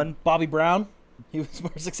good one. Bobby Brown. He was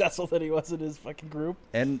more successful than he was in his fucking group.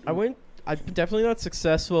 And I'm definitely not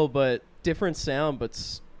successful, but different sound,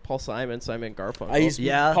 but Paul Simon and Garfunkel.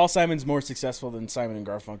 Yeah. Paul Simon's more successful than Simon and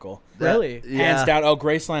Garfunkel. Really? Yeah. Hands down. Oh,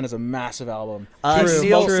 Graceland is a massive album. True. Keith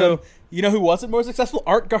Neil- Folsom, You know who wasn't more successful?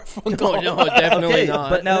 Art Garfunkel. No, definitely not.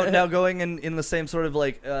 But now going in the same sort of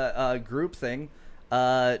like group thing,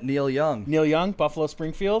 Neil Young. Neil Young, Buffalo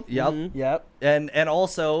Springfield. Yep. Mhm. Yep. And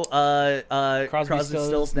also Crosby,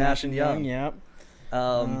 Stills, Nash and Young. Yep.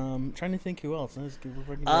 Trying to think who else. Here's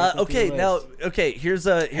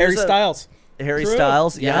Harry Styles. Harry True.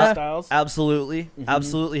 Styles, Harry yeah, Styles. absolutely,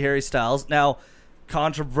 absolutely Harry Styles. Now,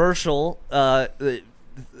 controversial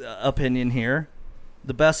opinion here.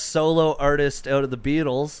 The best solo artist out of the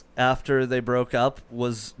Beatles after they broke up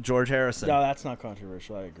was George Harrison. No, that's not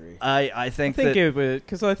controversial. I agree. I think that it would,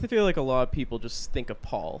 because I feel like a lot of people just think of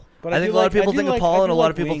Paul. But I think a lot of people think of Paul and a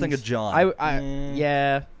lot of people Wings. think of John.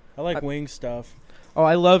 Yeah. I like Wing stuff. Oh,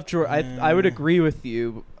 I love George. I would agree with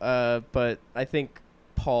you, but I think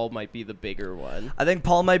Paul might be the bigger one. I think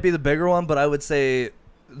Paul might be the bigger one, but I would say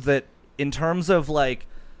that in terms of like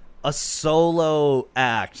a solo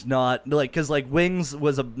act, not like, because like Wings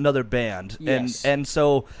was another band, Yes. and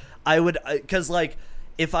so I would, because like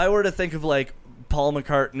if I were to think of like Paul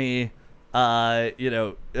McCartney,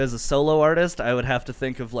 as a solo artist, I would have to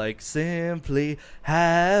think of like simply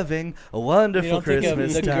having a wonderful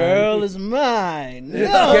Christmas the time. girl is mine.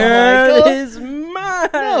 No, Girl Michael. is mine.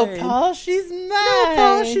 No, Paul, she's mine. No,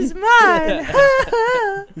 Paul, she's mine.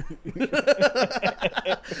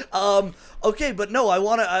 Okay, but no, I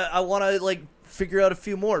wanna like figure out a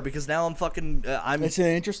few more because now I'm fucking. It's an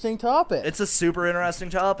interesting topic. It's a super interesting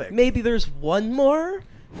topic. Maybe there's one more.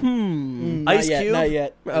 Ice not Cube? Not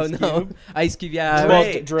yet. Oh Ice no, Cube. Ice Cube.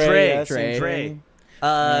 Yeah, Dre.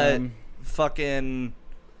 Fucking.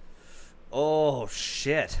 Oh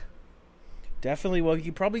shit. Definitely. Well, you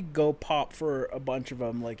could probably go pop for a bunch of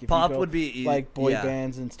them. Like if Pop you go, would be like boy yeah.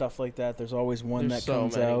 bands and stuff like that. There's always one There's that so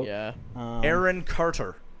comes many, out. Yeah. Aaron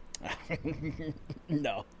Carter.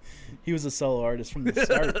 No, he was a solo artist from the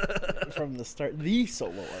start. From the start, the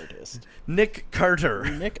solo artist, Nick Carter.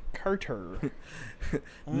 Nick Carter.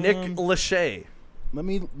 Nick Lachey. Let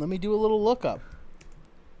me do a little lookup.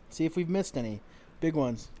 See if we've missed any big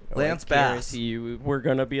ones. Lance I Bass. guarantee you, we're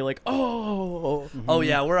gonna be like, oh. Oh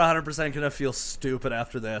yeah, we're 100% gonna feel stupid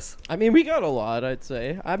after this. I mean, we got a lot. I'd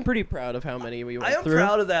say I'm pretty proud of how many we went I am through.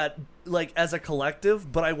 proud of that, like as a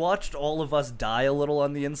collective. But I watched all of us die a little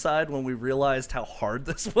on the inside when we realized how hard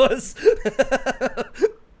this was.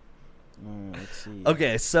 Let's see.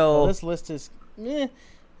 Okay, so Well, this list is.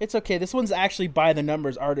 It's okay. This one's actually by the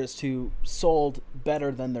numbers artists who sold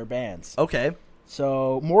better than their bands. okay,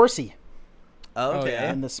 So Morrissey okay, yeah.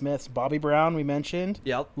 and the Smiths, Bobby Brown we mentioned,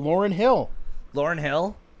 yep. Lauryn Hill, Lauren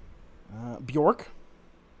Hill. Bjork.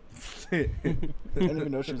 I didn't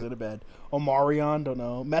even know she was in a band. Omarion, don't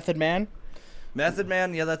know. Method Man, Method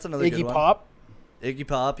Man, yeah, that's another good Iggy one. Pop. Iggy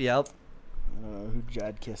Pop, yep. I don't know who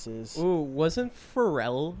Jadkiss is. Ooh, wasn't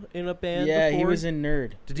Pharrell in a band? Yeah, before? he was in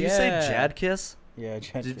Nerd. Did you say Yeah. Jadkiss? Yeah,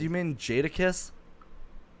 Jadkiss. Did you mean Jadakiss?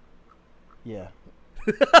 Yeah.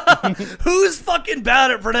 Who's fucking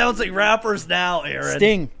bad at pronouncing rappers now,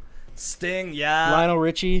 Aaron? Sting, yeah. Lionel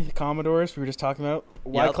Richie, the Commodores, we were just talking about.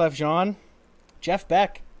 Yep. Wyclef Jean, Jeff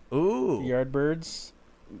Beck, Ooh. the Yardbirds.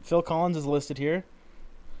 Phil Collins is listed here.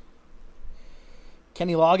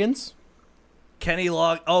 Kenny Loggins.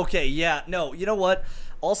 Okay, yeah. No, you know what?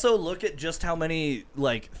 Also, look at just how many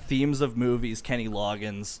like themes of movies Kenny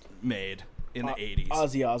Loggins made in the 80s.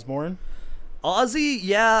 Ozzy Osbourne. Ozzy,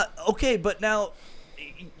 yeah, okay, but now,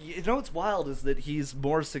 you know what's wild is that he's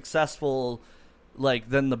more successful, like,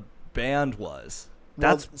 than the band was.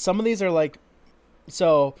 That's Well, some of these are like,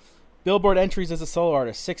 so Billboard entries as a solo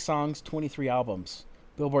artist, 6 songs, 23 albums.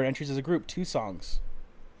 Billboard entries as a group, 2 songs.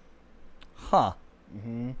 huh.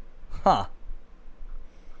 Huh.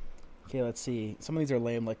 Okay, let's see. Some of these are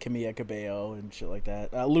lame, like Camilla Cabello and shit like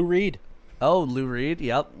that. Lou Reed. Oh, Lou Reed,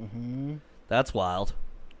 yep. That's wild.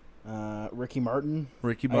 Ricky Martin.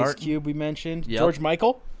 Ricky Ice Martin. Cube we mentioned. Yep. George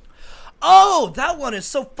Michael. Oh, that one is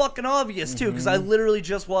so fucking obvious, too, because I literally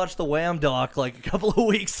just watched the Wham doc, like, a couple of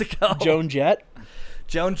weeks ago. Joan Jett.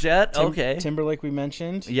 Joan Jett, okay. Timberlake we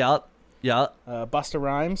mentioned. Yep. Busta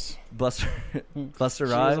Rhymes. Buster He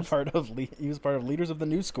Rhymes. was he was part of Leaders of the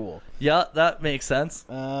New School. Yeah, that makes sense.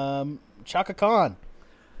 Chaka Khan.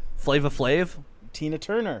 Flava Flav. Tina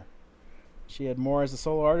Turner. She had more as a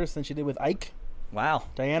solo artist than she did with Ike. Wow.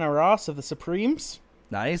 Diana Ross of the Supremes.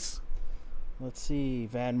 Nice. Let's see.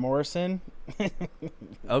 Van Morrison.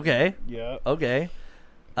 Okay. Yeah. Okay.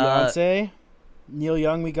 Beyonce. Neil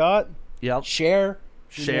Young we got. Yep. Cher.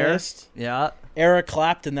 we Cher. missed. Yeah. Eric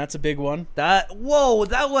Clapton. That's a big one. That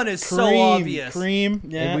one is so obvious. Cream.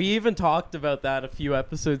 Yeah. And we even talked about that a few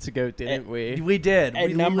episodes ago, didn't we? We did. At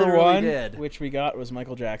We number literally one, did. which we got was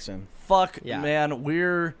Michael Jackson. Fuck, Yeah. man.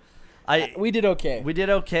 We did okay. We did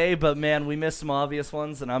okay, but man, we missed some obvious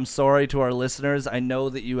ones, and I'm sorry to our listeners. I know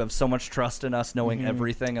that you have so much trust in us knowing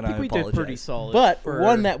everything, and I we apologize. did pretty solid. But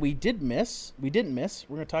one that we didn't miss, we're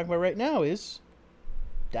going to talk about right now is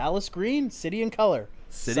Dallas Green, City and Color.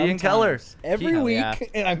 City and Color. Every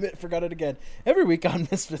week, and I forgot it again. Every week on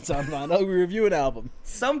Misfits Online, we review an album.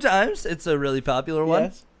 Sometimes it's a really popular one.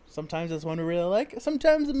 Yes. Sometimes it's one we really like.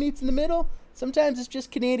 Sometimes it meets in the middle. Sometimes it's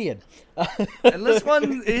just Canadian. And this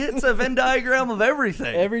one, it's a Venn diagram of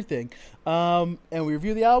everything. Everything. And we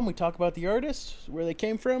review the album. We talk about the artists, where they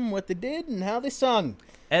came from, what they did, and how they sung.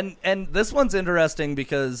 And this one's interesting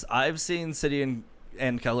because I've seen City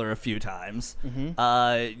and Color a few times.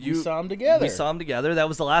 You saw them together. We saw them together. That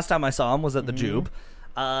was the last time I saw them, was at the Jube.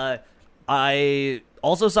 I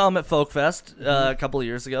also saw him at Folk Fest a couple of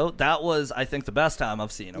years ago. That was, I think, the best time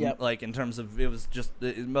I've seen him. Yep. Like, in terms of, it was just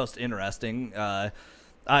the most interesting.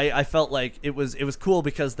 I felt like it was cool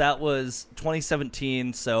because that was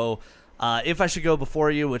 2017. So If I Should Go Before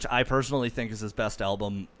You, which I personally think is his best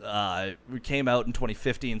album, came out in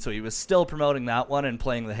 2015. So he was still promoting that one and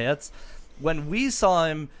playing the hits. When we saw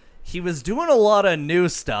him, he was doing a lot of new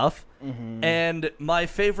stuff. And my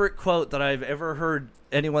favorite quote that I've ever heard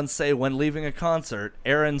anyone say when leaving a concert,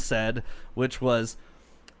 Aaron said, which was,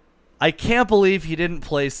 "I can't believe he didn't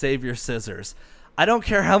play Save Your Scissors. I don't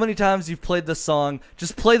care how many times you've played the song,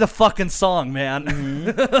 just play the fucking song, man."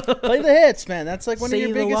 Play the hits, man. That's like one of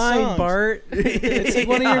your biggest songs. Bart. It's like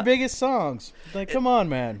one of your biggest songs. Like, come on,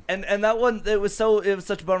 man. And that one, it was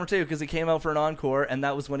such a bummer too, because he came out for an encore, and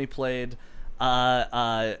that was when he played Delaware.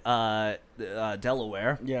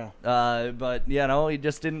 Yeah. But he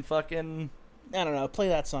just didn't fucking. I don't know. Play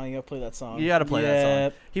that song. You gotta play that song. You gotta play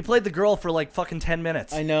that song. He played the girl for like fucking 10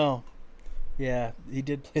 minutes. I know. Yeah, he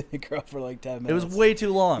did play the girl for like 10 minutes. It was way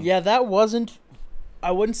too long. Yeah, that wasn't.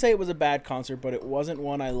 I wouldn't say it was a bad concert, but it wasn't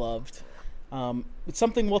one I loved. It's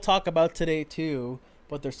something we'll talk about today too.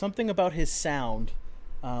 But there's something about his sound,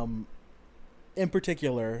 in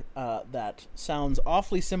particular, that sounds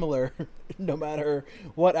awfully similar, no matter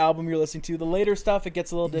what album you're listening to. The later stuff, it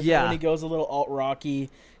gets a little different when he goes a little alt-rocky.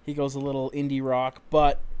 He goes a little indie rock,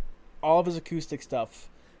 but all of his acoustic stuff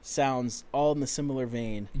sounds all in the similar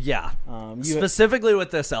vein. Yeah. Specifically with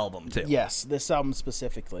this album, too. Yes, this album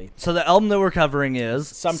specifically. So the album that we're covering is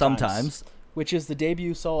Sometimes, which is the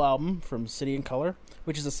debut solo album from City and Color,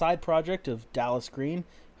 which is a side project of Dallas Green,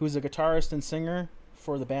 who's a guitarist and singer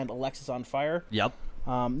for the band Alexisonfire. Yep.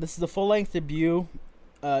 This is the full-length debut.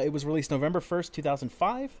 It was released November 1st,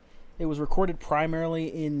 2005. It was recorded primarily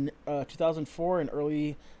in 2004 and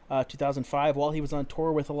early 2005 while he was on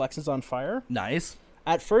tour with Alexisonfire. Nice.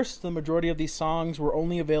 At first, the majority of these songs were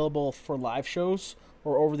only available for live shows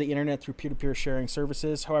or over the internet through peer-to-peer sharing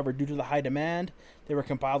services. However, due to the high demand, they were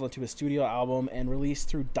compiled into a studio album and released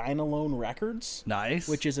through Dynalone Records. Nice.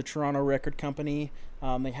 Which is a Toronto record company.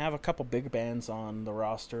 They have a couple big bands on the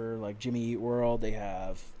roster, like Jimmy Eat World. They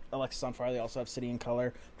have Alexisonfire. They also have City and Color.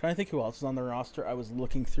 I'm trying to think who else is on the roster. I was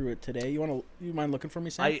looking through it today. You mind looking for me,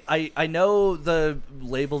 Sam? I know the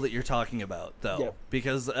label that you're talking about, though, yeah.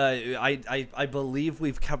 because I believe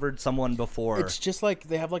we've covered someone before. It's just like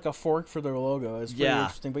they have like a fork for their logo. It's pretty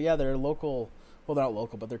interesting. But yeah, they're local. Well, they're not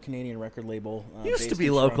local, but they're Canadian record label. Used to be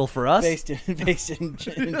local for us. Based in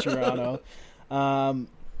Toronto.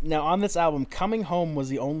 Now, on this album, Coming Home was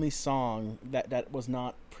the only song that was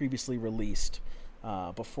not previously released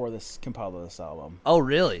before this compiled of this album. Oh,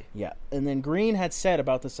 really? Yeah. And then Green had said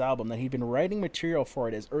about this album that he'd been writing material for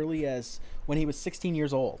it as early as when he was 16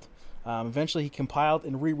 years old. Eventually, he compiled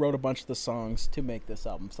and rewrote a bunch of the songs to make this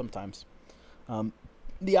album sometimes.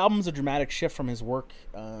 The album's a dramatic shift from his work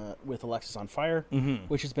with Alexisonfire,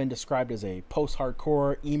 which has been described as a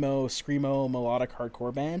post-hardcore, emo, screamo, melodic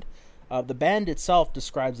hardcore band. The band itself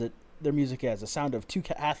describes their music as a sound of two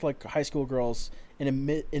Catholic high school girls in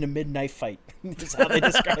a midnight fight. Is how they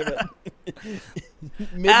describe it.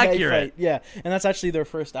 Accurate. Fight. Yeah, and that's actually their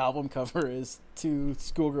first album cover is two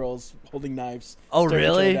schoolgirls holding knives. Oh,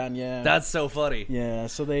 really? Down. Yeah, that's so funny. Yeah,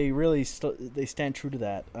 so they really they stand true to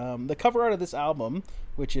that. The cover art of this album,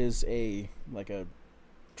 which is a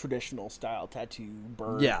traditional style tattoo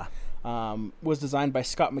bird, was designed by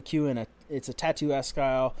Scott McEwen. It's a tattoo-esque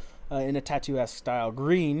style. In a tattoo-esque style,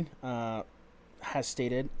 Green has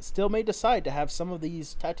stated, "Still may decide to have some of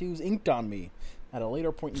these tattoos inked on me at a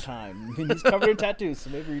later point in time." I mean, he's covered in tattoos, so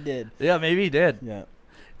maybe he did. Yeah, maybe he did. Yeah.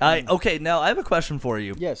 Okay, now I have a question for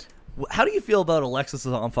you. Yes. How do you feel about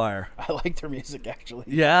Alexisonfire? I like their music, actually.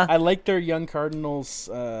 Yeah? I like their Young Cardinals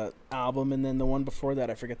album, and then the one before that,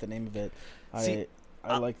 I forget the name of it. I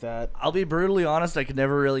like that. I'll be brutally honest, I could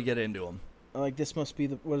never really get into them. Like, this must be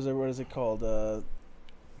what is it called?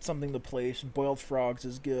 something to play. Boiled Frogs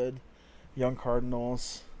is good. Young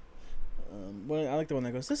Cardinals. I like the one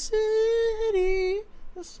that goes, the city's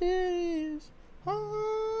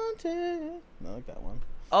haunted. I like that one.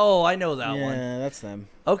 Oh, I know that one. Yeah, that's them.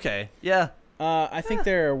 Okay, yeah. I think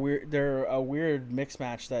they're a weird mix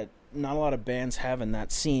match that not a lot of bands have in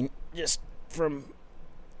that scene. Just from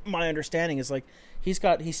my understanding, is like he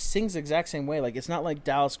sings the exact same way. Like it's not like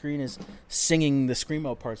Dallas Green is singing the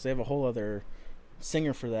screamo parts. They have a whole other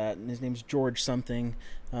singer for that, and his name's George something.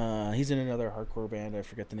 He's in another hardcore band. I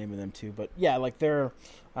forget the name of them too. But yeah, like they're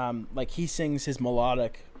like he sings his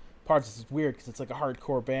melodic parts. It's weird because it's like a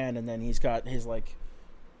hardcore band, and then he's got his like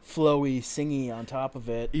flowy singy on top of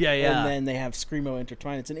it. Yeah. And then they have screamo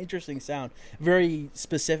intertwined. It's an interesting sound, very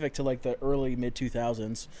specific to like the early mid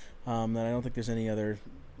 2000s. That I don't think there's any other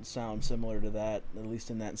sound similar to that, at least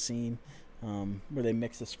in that scene, where they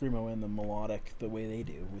mix the screamo and the melodic the way they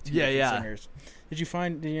do with two different singers. Did you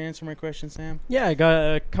answer my question, Sam? Yeah, I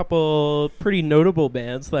got a couple pretty notable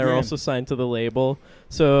bands that are also signed to the label.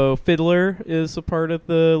 So Fiddler is a part of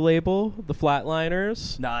the label, the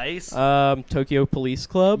Flatliners. Nice. Tokyo Police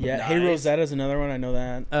Club. Yeah, Nice. Hey Rosetta's another one, I know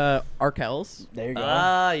that. Arkells. There you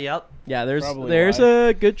go. Yep. Yeah, there's Probably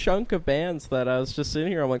a good chunk of bands that I was just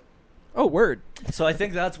sitting here, I'm like, oh, word. So I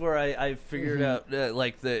think that's where I figured out,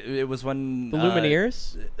 it was when... The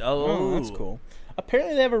Lumineers? Oh, that's cool.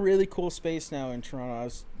 Apparently they have a really cool space now in Toronto. I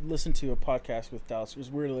was listening to a podcast with Dallas. It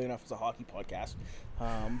was weirdly enough, it's a hockey podcast.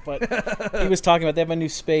 But he was talking about they have a new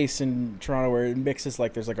space in Toronto where it mixes,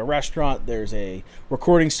 like there's like a restaurant, there's a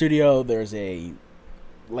recording studio, there's a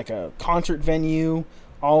concert venue,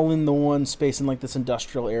 all in the one space in like this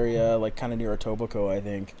industrial area, like kind of near Etobicoke, I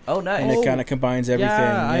think. Oh, nice. And it kind of combines everything.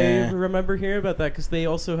 Yeah, I remember hearing about that because they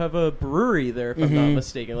also have a brewery there, if I'm not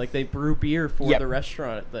mistaken. Like they brew beer for the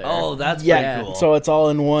restaurant there. Oh, that's pretty cool. So it's all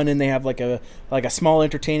in one, and they have like a small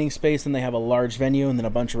entertaining space, and they have a large venue, and then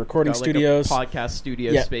a bunch of recording studios, a podcast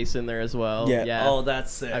studio space in there as well. Yeah. Oh,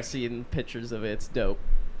 that's sick. I've seen pictures of it. It's dope.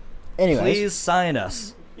 Anyways, please sign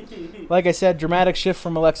us. Like I said, dramatic shift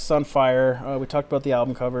from Alexis on Fire. We talked about the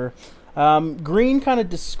album cover. Green kind of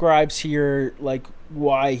describes here like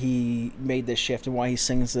why he made this shift and why he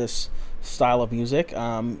sings this style of music.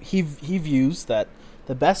 He views that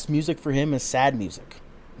the best music for him is sad music.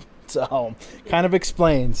 So kind of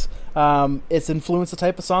explains. It's influenced the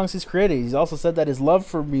type of songs he's created. He's also said that his love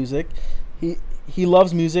for music, he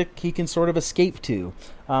loves music he can sort of escape to.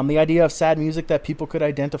 The idea of sad music that people could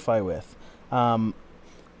identify with.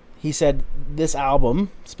 He said this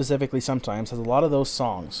album, specifically Sometimes, has a lot of those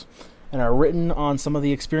songs and are written on some of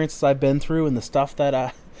the experiences I've been through and the stuff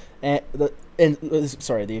that the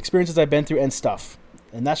experiences I've been through and stuff.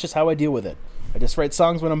 And that's just how I deal with it. I just write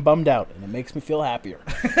songs when I'm bummed out and it makes me feel happier.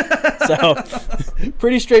 So,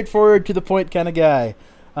 pretty straightforward, to the point kind of guy.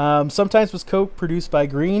 Sometimes was co-produced by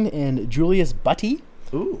Green and Julius Butty.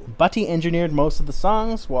 Ooh. Butty engineered most of the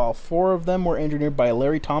songs, while 4 of them were engineered by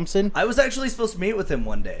Larry Thompson. I was actually supposed to meet with him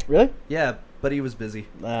one day. Really? Yeah, but he was busy.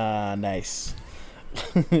 Nice.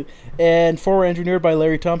 And 4 were engineered by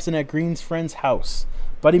Larry Thompson at Green's friend's house.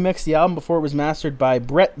 Buddy mixed the album before it was mastered by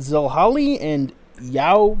Brett Zilhali and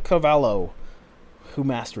Yao Cavallo, who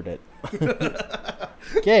mastered it.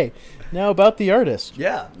 Okay, now about the artist.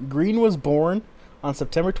 Yeah. Green was born on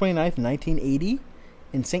September 29th, 1980,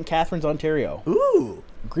 in St. Catharines, Ontario. Ooh.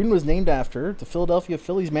 Green was named after the Philadelphia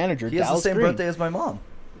Phillies manager, He has Dallas the same Green. birthday as my mom.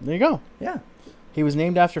 There you go. Yeah. He was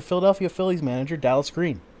named after Philadelphia Phillies manager Dallas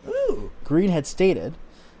Green. Ooh. Green had stated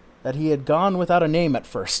that he had gone without a name at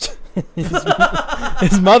first.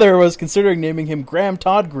 His mother was considering naming him Graham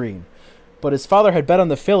Todd Green, but his father had bet on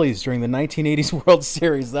the Phillies during the 1980s World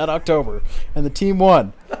Series that October, and the team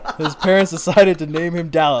won. His parents decided to name him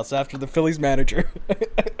Dallas after the Phillies manager.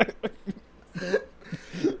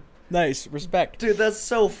 Nice, respect. Dude, that's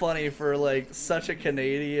so funny for like such a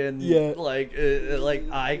Canadian like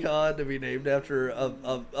icon to be named after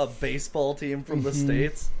a baseball team from the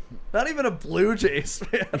States. Not even a Blue Jays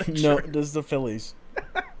fan. No, this is the Phillies.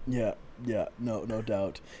 Yeah, no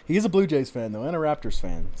doubt. He's a Blue Jays fan though, and a Raptors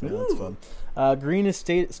fan, so that's fun. Green has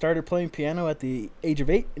started playing piano at the age of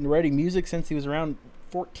 8 and writing music since he was around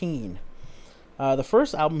 14. The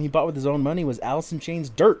first album he bought with his own money was Alice in Chains'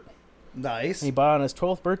 Dirt. Nice. And he bought on his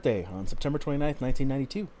 12th birthday on September 29th,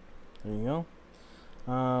 1992. There you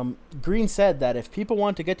go. Green said that if people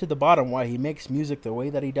want to get to the bottom why he makes music the way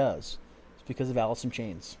that he does, it's because of Alice in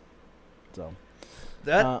Chains. So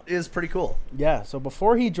that is pretty cool. Yeah, so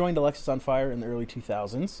before he joined Alexis on Fire in the early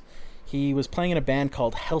 2000s, he was playing in a band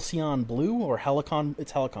called Halcyon Blue, or Helicon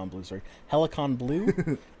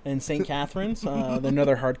Blue in St. Catharines. They're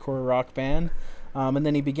another hardcore rock band. And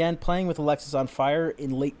then he began playing with Alexis on Fire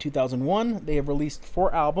in late 2001. They have released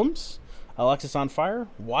 4 albums: Alexis on Fire,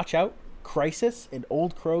 Watch Out, Crisis, and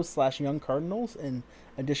Old Crows / Young Cardinals, and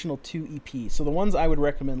additional 2 EPs. So the ones I would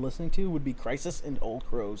recommend listening to would be Crisis and Old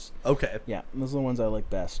Crows. Okay. Yeah, those are the ones I like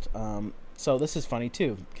best. So this is funny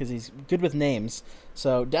too, because he's good with names.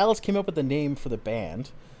 So Dallas came up with the name for the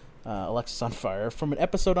band, Alexis on Fire, from an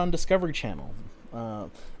episode on Discovery Channel.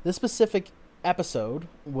 This specific episode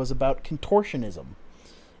was about contortionism.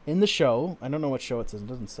 In the show, I don't know what show it says, it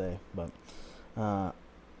doesn't say, but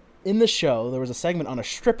in the show, there was a segment on a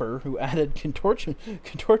stripper who added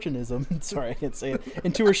contortionism, sorry, I can't say it,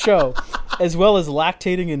 into her show, as well as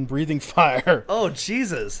lactating and breathing fire. Oh,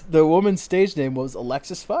 Jesus. The woman's stage name was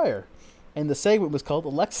Alexis Fire, and the segment was called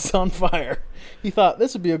Alexis on Fire. He thought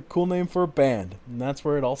this would be a cool name for a band, and that's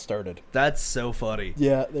where it all started. That's so funny.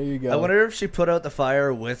 Yeah, there you go. I wonder if she put out the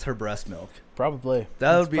fire with her breast milk. Probably.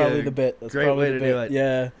 That would be probably a the bit. That's great probably way the to bit. do it.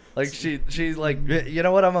 Yeah. Like she's like, you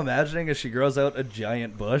know what I'm imagining is she grows out a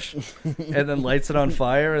giant bush and then lights it on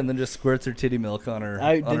fire and then just squirts her titty milk on her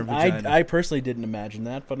vagina. I personally didn't imagine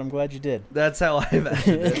that, but I'm glad you did. That's how I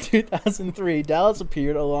imagined In it. 2003, Dallas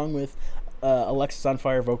appeared along with Alexis on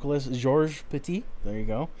Fire vocalist Georges Petit. There you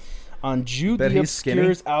go. On Jude Bet the he's skinny.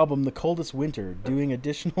 Obscure's album The Coldest Winter, doing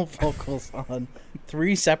additional vocals on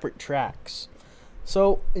 3 separate tracks.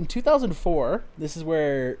 So in 2004, this is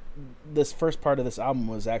where this first part of this album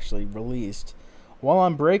was actually released. While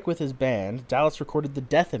on break with his band, Dallas recorded The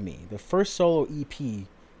Death of Me, the first solo EP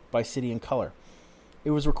by City and Colour.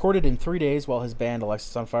 It was recorded in 3 days while his band,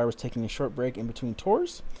 Alexis on Fire, was taking a short break in between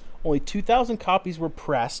tours. Only 2,000 copies were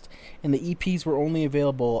pressed, and the EPs were only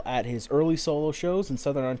available at his early solo shows in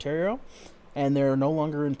Southern Ontario, and they're no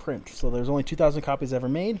longer in print. So there's only 2,000 copies ever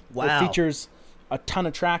made. Wow. It features a ton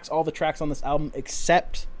of tracks, all the tracks on this album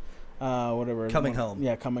except whatever. Coming Home.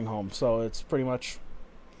 Yeah, Coming Home. So it's pretty much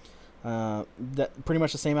pretty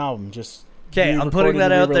much the same album. Just Okay, I'm putting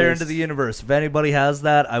that out there re-released. into the universe. If anybody has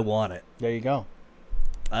that, I want it. There you go.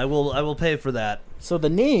 I will pay for that. So the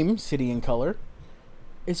name City and Colour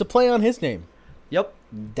is a play on his name, Yep.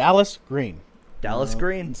 Dallas Green. Dallas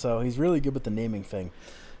Green. So he's really good with the naming thing.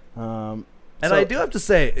 And I do have to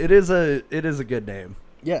say, it is a good name.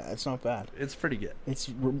 Yeah, it's not bad. It's pretty good.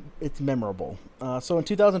 It's memorable. So in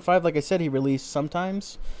 2005, like I said, he released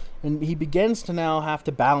Sometimes, and he begins to now have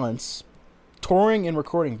to balance touring and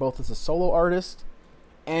recording both as a solo artist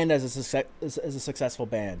and as a successful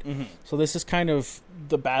band. Mm-hmm. So this is kind of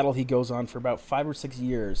the battle he goes on for about 5 or 6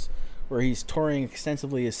 years, where he's touring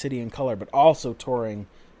extensively as City and Colour, but also touring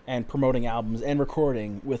and promoting albums and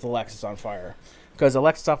recording with Alexis on Fire. Because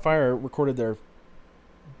Alexis on Fire recorded their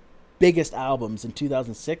biggest albums in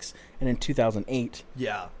 2006 and in 2008.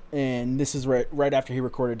 Yeah. And this is right after he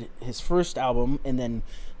recorded his first album and then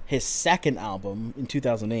his second album in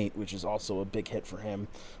 2008, which is also a big hit for him.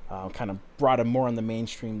 Kind of brought him more on the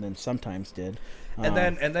mainstream than Sometimes did. And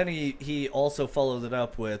then he also followed it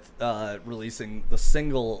up with releasing the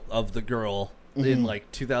single of The Girl in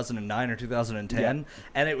like 2009 or 2010,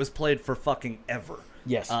 and it was played for fucking ever.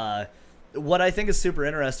 Yes. What I think is super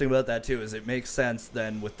interesting about that too is it makes sense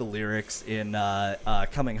then with the lyrics in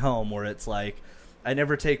Coming Home, where it's like, I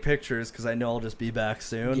never take pictures because I know I'll just be back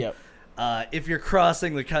soon. Yep. If you're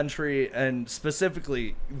crossing the country, and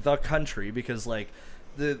specifically the country, because like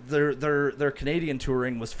their Canadian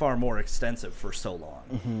touring was far more extensive for so long.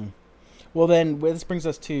 Mm-hmm. Well, then this brings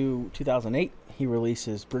us to 2008. He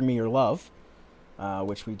releases Bring Me Your Love,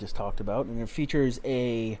 which we just talked about, and it features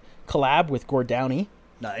a collab with Gord Downie.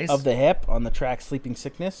 Nice. Of the Hip on the track Sleeping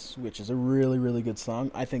Sickness, which is a really, really good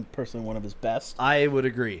song. I think personally one of his best. I would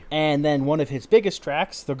agree. And then one of his biggest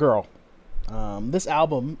tracks, The Girl. This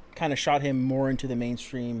album kind of shot him more into the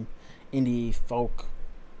mainstream indie folk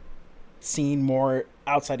scene, more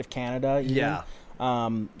outside of Canada. Even. Yeah.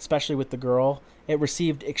 Especially with The Girl. It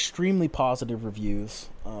received extremely positive reviews,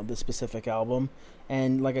 this specific album.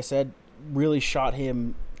 And like I said, really shot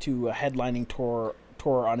him to a headlining tour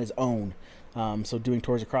on his own. So doing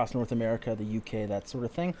tours across North America, the UK, that sort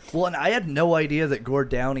of thing. Well, and I had no idea that Gord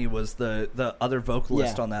Downie was the other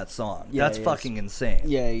vocalist on that song. Yeah, That's fucking insane.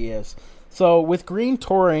 Yeah, he is. So with Green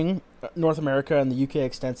touring North America and the UK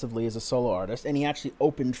extensively as a solo artist, and he actually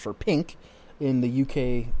opened for Pink in the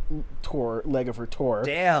UK tour leg of her tour.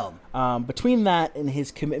 Damn. Between that and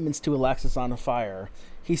his commitments to Alexis on Fire,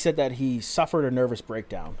 he said that he suffered a nervous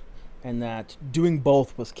breakdown, and that doing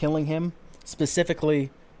both was killing him,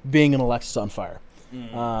 specifically being an Alexis on Fire.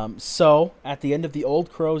 So, at the end of the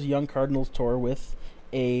Old Crows Young Cardinals tour with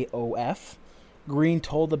AOF, Green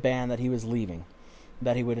told the band that he was leaving,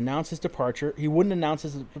 that he would announce his departure. He wouldn't announce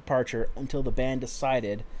his departure until the band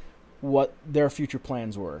decided what their future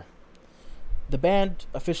plans were. The band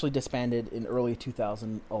officially disbanded in early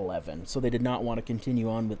 2011, so they did not want to continue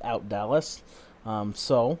on without Dallas.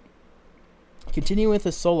 So, continuing with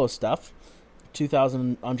his solo stuff,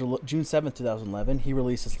 on June 7th, 2011, he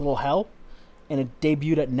released his Little Hell, and it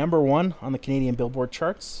debuted at #1 on the Canadian Billboard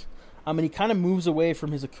charts. And he kind of moves away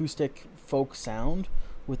from his acoustic folk sound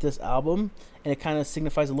with this album, and it kind of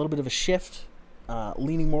signifies a little bit of a shift,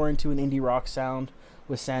 leaning more into an indie rock sound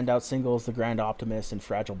with standout singles The Grand Optimist and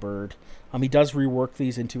Fragile Bird. He does rework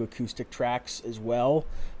these into acoustic tracks as well,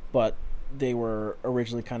 but they were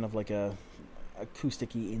originally kind of like a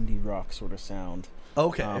acoustic-y indie rock sort of sound.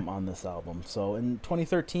 Okay. On this album. So in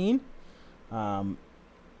 2013,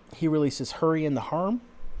 he releases Hurry and the Harm.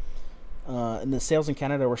 And the sales in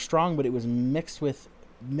Canada were strong, but it was met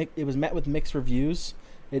with mixed reviews.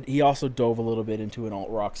 He also dove a little bit into an alt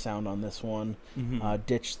rock sound on this one.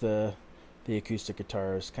 Ditched the acoustic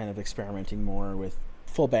guitars, kind of experimenting more with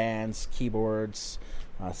full bands, keyboards,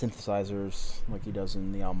 synthesizers, like he does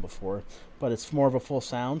in the album before. But it's more of a full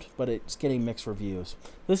sound, but it's getting mixed reviews.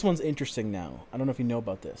 This one's interesting now. I don't know if you know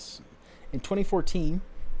about this. In 2014,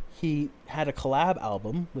 he had a collab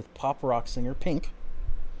album with pop rock singer Pink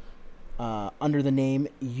under the name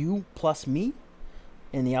You Plus Me,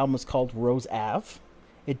 and the album is called Rose Ave.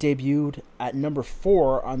 It debuted at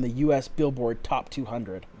 #4 on the U.S. Billboard Top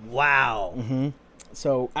 200. Wow.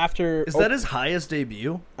 So after... Is that his highest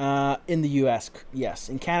debut? In the U.S., yes.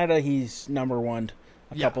 In Canada, he's #1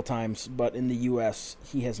 a couple times, but in the U.S.,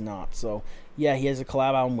 he has not. So, yeah, he has a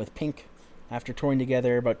collab album with Pink. After touring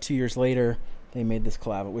together about 2 years later, they made this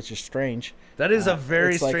collab, which is strange. That is a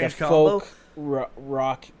very strange like a combo. Folk,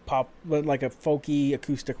 rock, pop, like a folky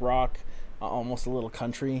acoustic rock, almost a little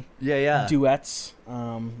country. Yeah. Duets. But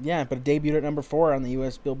it debuted at #4 on the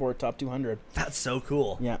U.S. Billboard Top 200. That's so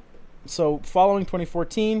cool. Yeah. So, following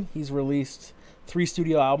 2014, he's released 3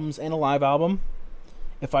 studio albums and a live album.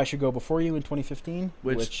 If I Should Go Before You in 2015.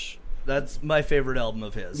 Which that's my favorite album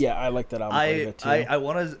of his. Yeah, I like that album quite a bit too. I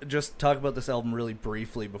want to just talk about this album really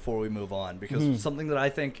briefly before we move on, because something that I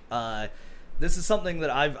think... this is something that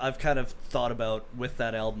I've kind of thought about with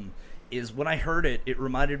that album, is when I heard it, it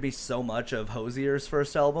reminded me so much of Hosier's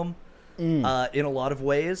first album in a lot of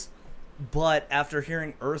ways. But after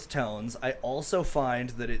hearing Earth Tones, I also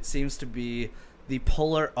find that it seems to be the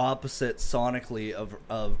polar opposite sonically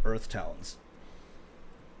of Earth Tones.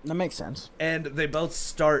 That makes sense. And they both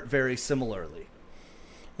start very similarly.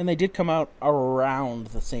 And they did come out around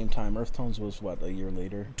the same time. Earth Tones was, what, a year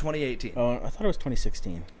later? 2018. Oh, I thought it was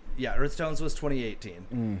 2016. Yeah, Earth Tones was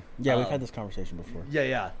 2018. Yeah, we've had this conversation before.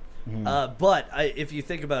 Yeah. But if you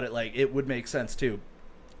think about it, like, it would make sense, too,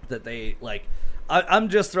 that they, like... I'm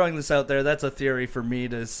just throwing this out there. That's a theory for me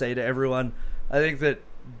to say to everyone. I think that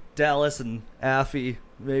Dallas and Affy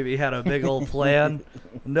maybe had a big old plan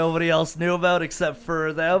nobody else knew about except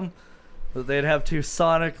for them. That they'd have 2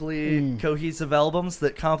 sonically cohesive albums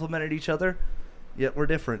that complemented each other, yet were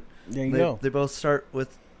different. There you go. They both start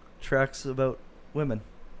with tracks about women.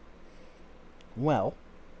 Well,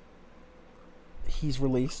 he's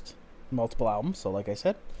released multiple albums, so like I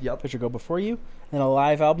said, Yep. I Should Go Before You, and a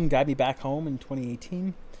live album, Guide Me Back Home, in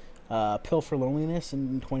 2018, Pill for Loneliness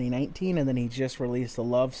in 2019, and then he just released The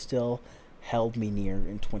Love Still Held Me Near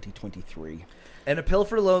in 2023. And A Pill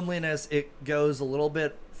for Loneliness, it goes a little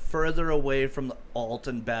bit further away from the alt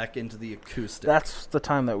and back into the acoustic. That's the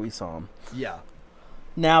time that we saw him. Yeah.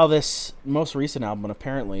 Now, this most recent album,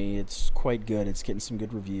 apparently, it's quite good. It's getting some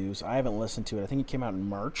good reviews. I haven't listened to it. I think it came out in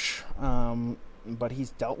March. But he's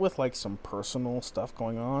dealt with, like, some personal stuff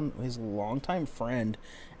going on. His longtime friend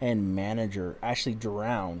and manager actually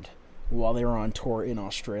drowned while they were on tour in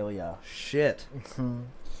Australia. Shit.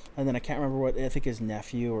 And then I can't remember what, I think his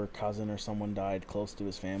nephew or cousin or someone died close to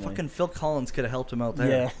his family. Fucking Phil Collins could have helped him out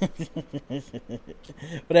there. Yeah.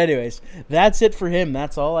 But anyways, that's it for him.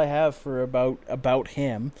 That's all I have for about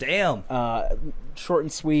him. Damn. Short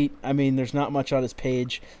and sweet. I mean, there's not much on his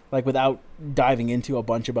page, like, without diving into a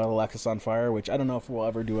bunch about Alexisonfire, which I don't know if we'll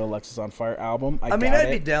ever do an Alexisonfire album. I mean,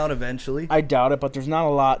 I'd be down eventually. I doubt it, but there's not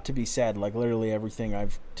a lot to be said. Like, literally everything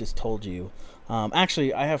I've just told you.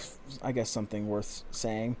 Actually, I have, I guess, something worth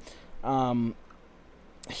saying.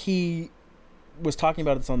 He was talking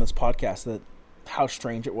about this on this podcast, that how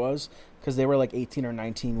strange it was, because they were like 18 or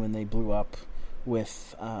 19 when they blew up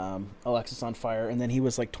with Alexisonfire, and then he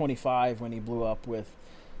was like 25 when he blew up with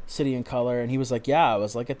City and Color, and he was like, yeah, I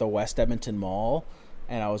was like at the West Edmonton Mall,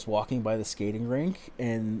 and I was walking by the skating rink,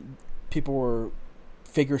 and people were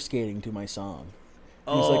figure skating to my song.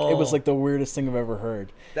 He was like, it was like the weirdest thing I've ever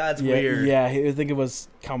heard. That's weird. Yeah, I think it was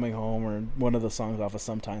Coming Home or one of the songs off of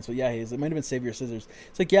Sometimes. But yeah, it might have been Save Your Scissors.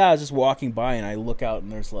 It's like, yeah, I was just walking by and I look out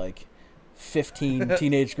and there's like 15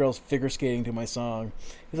 teenage girls figure skating to my song.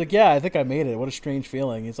 He's like, yeah, I think I made it. What a strange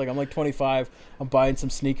feeling. He's like, I'm like 25, I'm buying some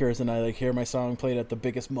sneakers, and I like hear my song played at the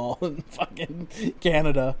biggest mall in fucking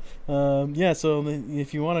Canada. Yeah, so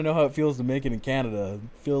if you want to know how it feels to make it in Canada,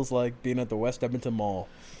 it feels like being at the West Edmonton Mall.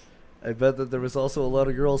 I bet that there was also a lot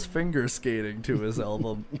of girls finger skating to his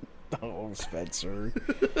album. Oh, Spencer.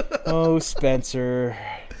 Oh, Spencer.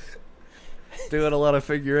 Doing a lot of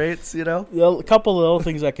figure eights, you know? A couple of little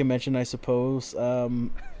things I can mention, I suppose.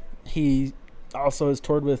 He also has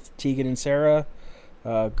toured with Tegan and Sarah,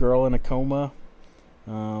 Girl in a Coma,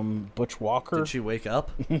 Butch Walker. Did she wake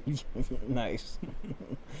up? Nice.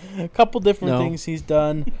 A couple different things he's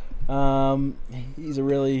done. He's a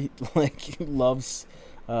really, loves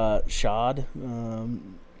Shad.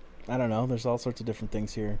 I don't know. There's all sorts of different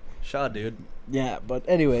things here. Shad, dude. Yeah, but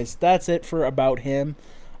anyways, that's it for about him.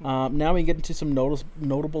 Now we get into some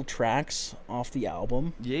notable tracks off the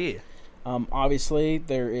album. Yeah. Obviously,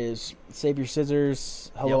 there is Save Your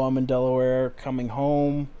Scissors, Hello, I'm in Delaware, Coming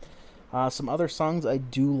Home. Some other songs I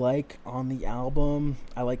do like on the album.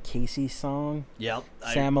 I like Casey's song. Yep.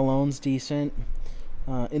 Sam Malone's decent.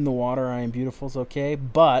 In the Water, I Am Beautiful's okay.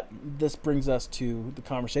 But this brings us to the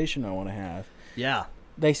conversation I want to have. Yeah.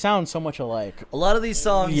 They sound so much alike. A lot of these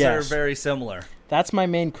songs are very similar. That's my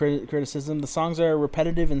main criticism. The songs are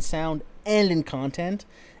repetitive in sound and in content.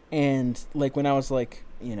 And like when I was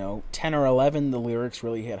 10 or 11, the lyrics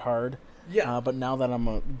really hit hard. Yeah. But now that I'm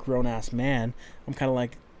a grown-ass man, I'm kind of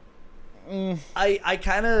like...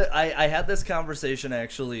 I had this conversation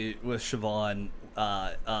actually with Siobhan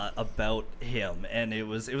about him. And it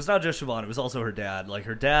was not just Siobhan, it was also her dad. Like,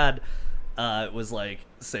 her dad was like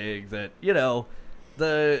saying that,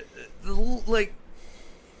 the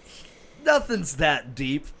nothing's that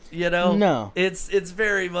deep, No. It's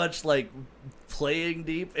very much like playing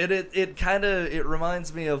deep, and it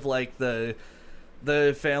reminds me of like the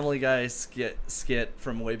Family Guy skit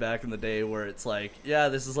from way back in the day, where it's like, yeah,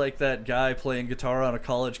 this is like that guy playing guitar on a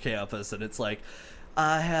college campus, and it's like,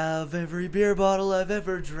 I have every beer bottle I've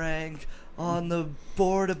ever drank on the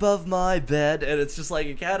board above my bed, and it's just like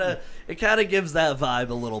it kind of gives that vibe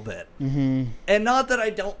a little bit. Mm-hmm. And not that I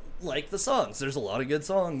don't like the songs. There's a lot of good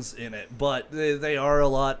songs in it, but they are a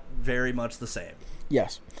lot very much the same.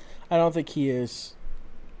 Yes. I don't think he is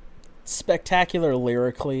spectacular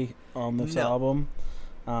lyrically on this album.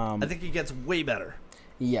 I think he gets way better.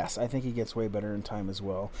 Yes, I think he gets way better in time as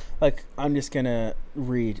well. Like, I'm just going to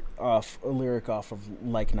read off a lyric off of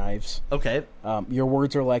Like Knives. Okay. Your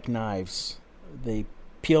words are like knives. They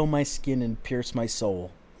peel my skin and pierce my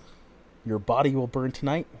soul. Your body will burn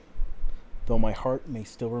tonight, though my heart may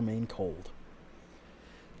still remain cold.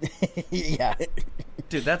 Yeah.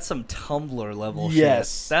 Dude, that's some Tumblr level shit.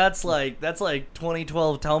 That's like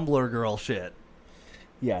 2012 Tumblr girl shit.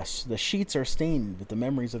 Yes, the sheets are stained with the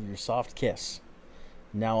memories of your soft kiss.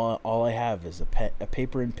 Now all I have is a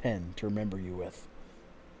paper and pen to remember you with.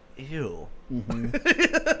 Ew.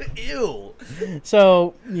 Mm-hmm. Ew.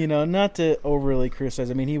 So, not to overly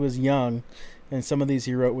criticize. I mean, he was young, and some of these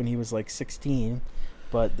he wrote when he was 16.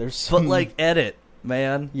 But there's some... But edit,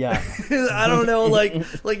 man. Yeah. I don't know, like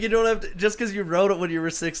you don't have to, just because you wrote it when you were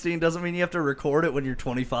 16 doesn't mean you have to record it when you're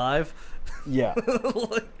 25. Yeah.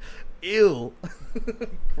 Ew.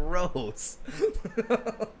 Gross.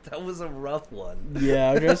 That was a rough one.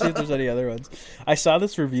 Yeah, I'm trying to see if there's any other ones. I saw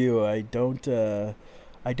this review. I don't know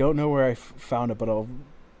where I found it, but I'll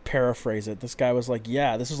paraphrase it. This guy was like,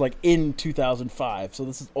 yeah, this was in 2005, so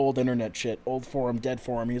this is old internet shit, old forum, dead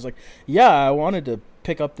forum. He was like, yeah, I wanted to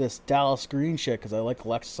pick up this Dallas Green shit because I like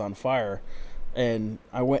Alexis on Fire, and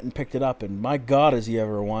I went and picked it up, and my God, is he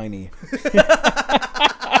ever whiny.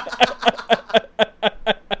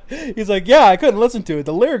 He's like, yeah, I couldn't listen to it.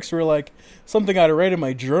 The lyrics were like something I'd write in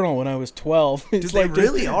my journal when I was 12. It's Dude, they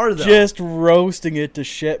really are, though. Just roasting it to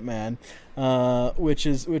shit, man. Which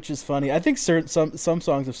is funny. I think some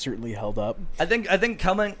songs have certainly held up. I think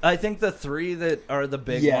the three that are the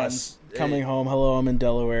big ones. Coming Home, Hello, I'm in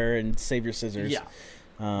Delaware, and Save Your Scissors.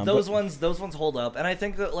 Yeah. Those ones hold up, and I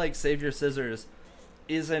think that Save Your Scissors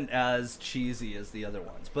isn't as cheesy as the other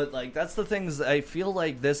ones. But that's the things I feel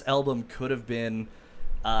like this album could have been.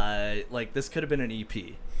 This could have been an EP.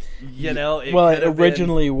 It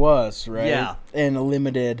originally was, right? Yeah. And a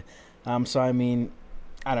limited. So I mean,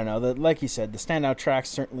 I don't know. Like you said, the standout tracks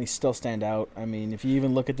certainly still stand out. I mean, if you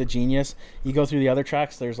even look at the Genius, you go through the other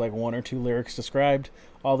tracks, there's one or two lyrics described.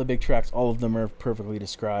 All the big tracks, all of them are perfectly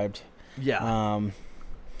described. Yeah.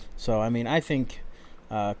 So I mean, I think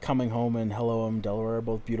Coming Home and Hello, I'm Delaware are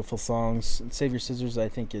both beautiful songs. And Save Your Scissors, I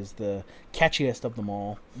think, is the catchiest of them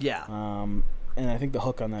all. Yeah. And I think the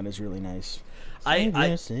hook on that is really nice.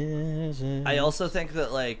 I also think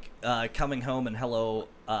that like Coming Home and Hello,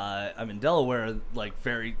 I'm in Delaware, like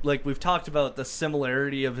very like we've talked about the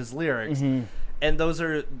similarity of his lyrics, and those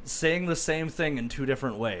are saying the same thing in two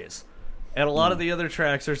different ways, and a lot of the other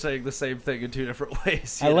tracks are saying the same thing in two different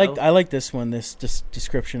ways. I like this one, this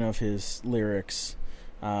description of his lyrics.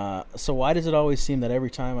 So why does it always seem that every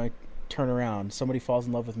time I turn around, somebody falls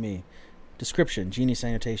in love with me? Description: Genie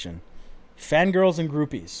Sanitation. Fangirls and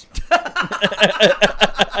groupies.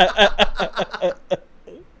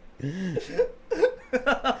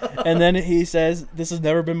 And then he says, this has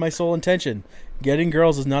never been my sole intention. Getting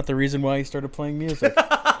girls is not the reason why he started playing music.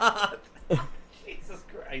 Jesus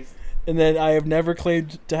Christ. And then I have never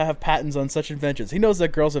claimed to have patents on such inventions. He knows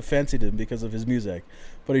that girls have fancied him because of his music,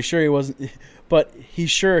 but he's sure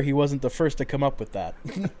he wasn't the first to come up with that.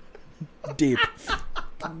 Deep.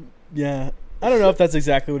 Yeah. I don't know if that's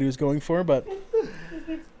exactly what he was going for, but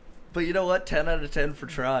you know what? 10 out of 10 for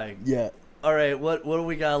trying. Yeah. All right, what do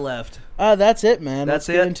we got left? That's it, man. Let's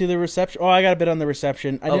get into the reception. Oh, I got a bit on the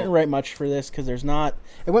reception. I didn't write much for this because there's not.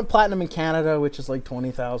 It went platinum in Canada, which is like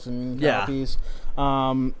 20,000 copies.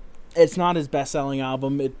 It's not his best-selling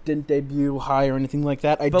album. It didn't debut high or anything like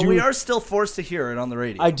that. But we are still forced to hear it on the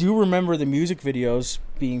radio. I do remember the music videos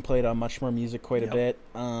being played on Much More Music quite a bit.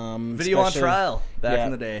 Video on Trial back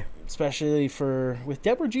in the day. Especially with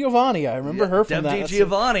Deborah Giovanni. I remember her from that.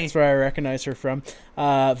 Giovanni. That's where I recognize her from.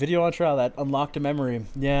 Video on Trial, that unlocked a memory.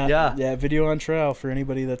 Yeah, Video on Trial for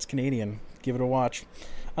anybody that's Canadian. Give it a watch.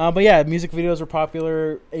 But yeah, music videos were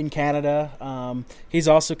popular in Canada. He's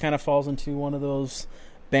also kind of falls into one of those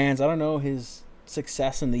bands. I don't know his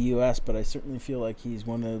success in the U.S., but I certainly feel like he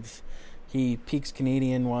peaks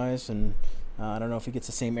Canadian-wise, and I don't know if he gets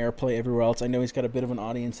the same airplay everywhere else. I know he's got a bit of an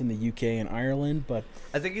audience in the UK and Ireland, but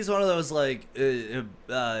I think he's one of those like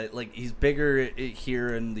he's bigger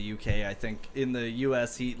here in the UK. I think in the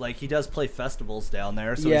US he does play festivals down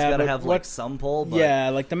there, so he's got to have like some pull. But yeah,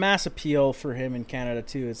 like the mass appeal for him in Canada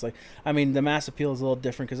too. It's like, I mean, the mass appeal is a little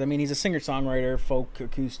different because I mean he's a singer-songwriter, folk,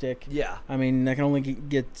 acoustic. Yeah, I mean I can only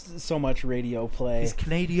get so much radio play. He's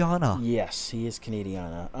Canadiana. Yes, he is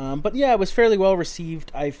Canadiana. But yeah, it was fairly well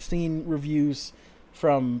received. I've seen reviews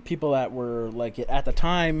from people that were like at the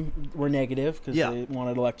time were negative because they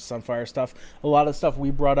wanted Alexis on Fire stuff. A lot of stuff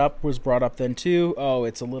we brought up was brought up then too. Oh,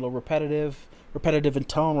 it's a little repetitive in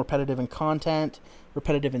tone, repetitive in content,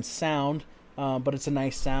 repetitive in sound, but it's a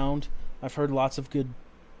nice sound. I've heard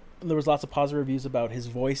there was lots of positive reviews about his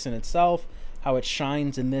voice in itself, how it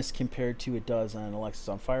shines in this compared to it does on Alexis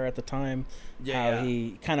on Fire at the time.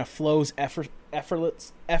 He kind of flows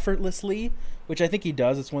effortlessly, which I think he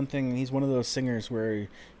does. It's one thing. He's one of those singers where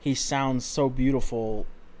he sounds so beautiful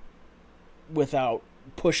without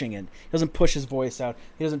pushing it. He doesn't push his voice out.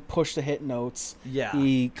 He doesn't push the hit notes. Yeah.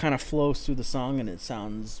 He kind of flows through the song and it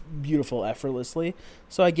sounds beautiful effortlessly.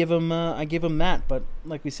 So I give him that. But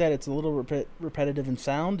like we said, it's a little repetitive in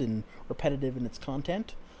sound and repetitive in its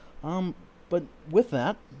content. But with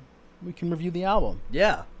that, we can review the album.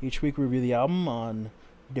 Yeah. Each week we review the album on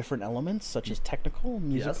different elements such as technical,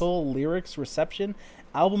 musical, lyrics, reception,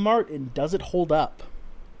 album art, and does it hold up?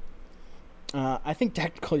 I think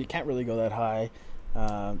technical, you can't really go that high.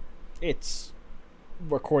 It's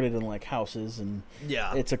recorded in like houses and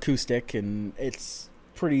it's acoustic and it's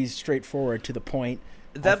pretty straightforward to the point.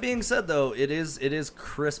 That being said, though, it is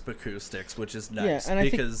crisp acoustics, which is nice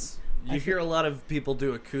because you hear a lot of people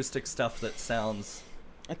do acoustic stuff that sounds.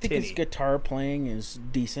 I think his guitar playing is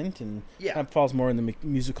decent, and yeah. that falls more in the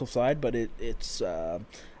musical side. But it's I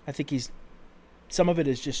think some of it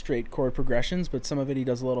is just straight chord progressions, but some of it he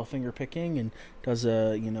does a little finger picking and does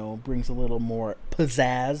brings a little more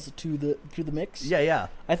pizzazz to the mix. Yeah, yeah.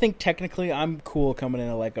 I think technically I'm cool coming in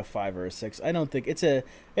at like a 5 or a 6. I don't think it's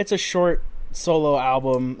a short solo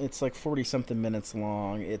album. It's like 40 something minutes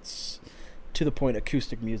long. It's to the point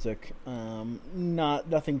acoustic music.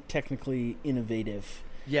 Nothing technically innovative.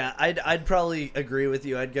 Yeah, I'd probably agree with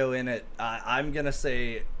you. I'd go in at I'm gonna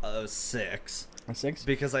say a 6. A 6?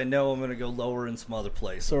 Because I know I'm gonna go lower in some other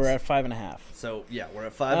places. So we're at 5.5. So yeah, we're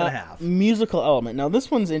at 5.5. Musical element. Now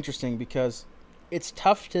this one's interesting because it's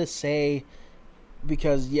tough to say.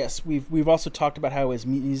 Because yes, we've also talked about how his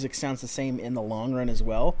music sounds the same in the long run as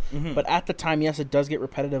well. Mm-hmm. But at the time, yes, it does get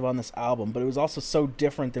repetitive on this album. But it was also so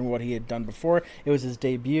different than what he had done before. It was his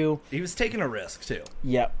debut. He was taking a risk too.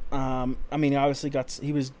 Yep. I mean, obviously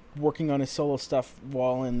he was working on his solo stuff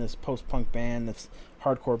while in this post-punk band, this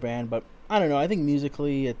hardcore band. But I don't know. I think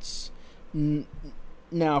musically, it's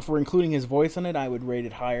Now, if we're including his voice in it, I would rate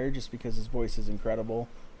it higher just because his voice is incredible.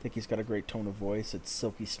 I think he's got a great tone of voice. It's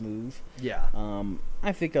silky smooth. Yeah.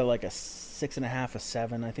 I think like a 6.5, a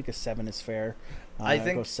 7. I think a 7 is fair. I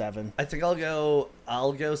think go 7. I think I'll go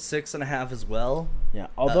 6.5 as well. Yeah.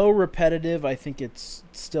 Although repetitive, I think it's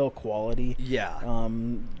still quality. Yeah.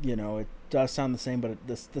 It does sound the same, but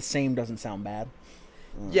the same doesn't sound bad.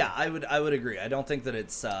 Yeah, I would agree. I don't think that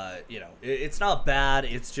it's it's not bad.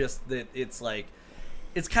 It's just that it's like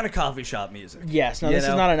it's kind of coffee shop music. Yes. Now this is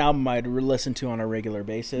not an album I'd listen to on a regular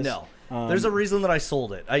basis. No. There's a reason that I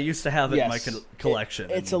sold it. I used to have it in my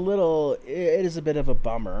collection. It is a bit of a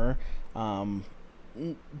bummer.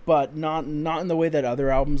 But not in the way that other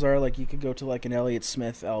albums are. Like you could go to like an Elliott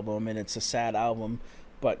Smith album and it's a sad album,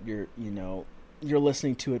 but you're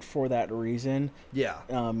listening to it for that reason. Yeah.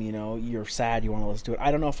 You're sad, you want to listen to it. I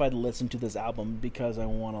don't know if I'd listen to this album because I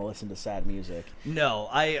want to listen to sad music. No,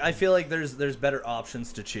 I feel like there's better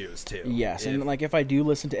options to choose too. Yes, and like if I do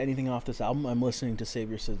listen to anything off this album, I'm listening to Save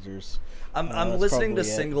Your Scissors. I'm listening to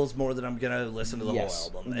singles more than I'm gonna listen to the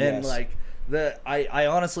whole album. And like I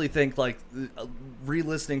honestly think like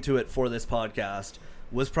re-listening to it for this podcast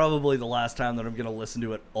was probably the last time that I'm going to listen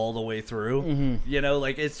to it all the way through. Mm-hmm.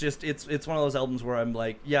 Like it's just it's one of those albums where I'm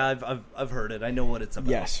like, yeah, I've heard it. I know what it's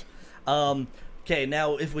about. Yes. Okay,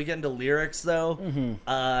 now if we get into lyrics though,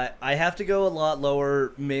 I have to go a lot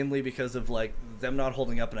lower mainly because of like them not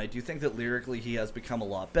holding up, and I do think that lyrically he has become a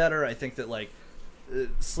lot better. I think that like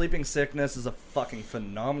Sleeping Sickness is a fucking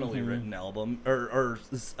phenomenally written album or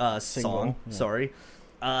song. Yeah. Sorry.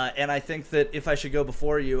 And I think that If I Should Go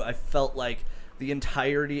Before You, I felt like the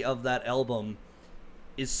entirety of that album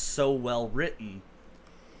is so well written.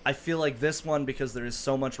 I feel like this one, because there is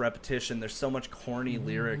so much repetition, there's so much corny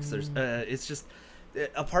lyrics. There's it's just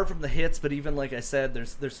apart from the hits, but even like I said,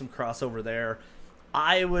 there's some crossover there.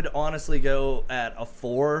 I would honestly go at a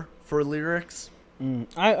 4 for lyrics.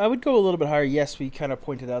 I would go a little bit higher. Yes, we kind of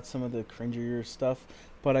pointed out some of the cringier stuff,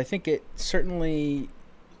 but I think it certainly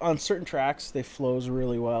on certain tracks they flows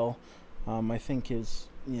really well. I think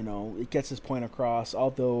it gets his point across,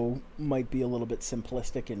 although might be a little bit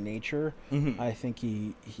simplistic in nature. I think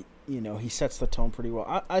he sets the tone pretty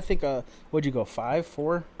well. I think what'd you go, 5,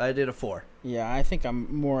 4? I did a 4. Yeah, I think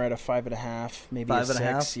I'm more at a 5.5, maybe 5 a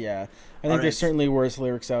 6. Yeah, I think there's certainly worse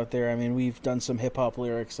lyrics out there. I mean, we've done some hip hop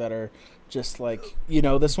lyrics that are just like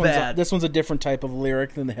this one's a different type of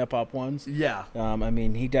lyric than the hip hop ones. Yeah. I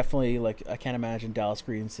mean, he definitely like I can't imagine Dallas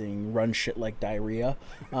Green saying "run shit like diarrhea."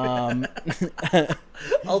 Although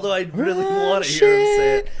I really want to hear him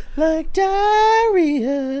say it like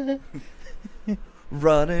diarrhea.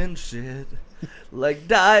 Running shit like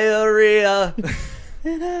diarrhea.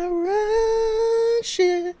 And I run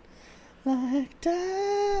shit like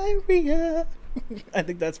diarrhea. I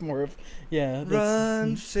think that's more of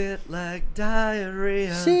run shit like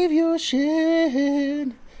diarrhea. Save your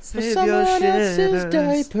shit for someone else's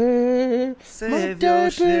diaper. My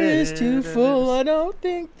diaper is too full. I don't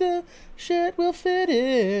think the shit will fit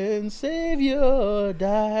in. Save your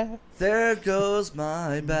die. There goes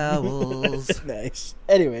my bowels. Nice.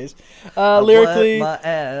 Anyways, lyrically, wipe my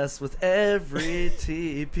ass with every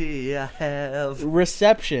TP I have.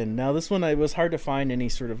 Reception. Now, this one, it was hard to find any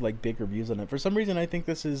sort of like big reviews on it. For some reason, I think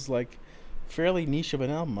this is like fairly niche of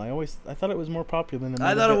an album. I thought it was more popular than it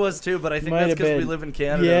I thought it was too, but I think that's because we live in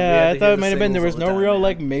Canada. Yeah, I thought it might have been. There was no real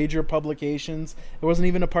like major publications. It wasn't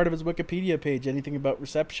even a part of his Wikipedia page, anything about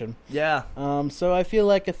reception. Yeah. So I feel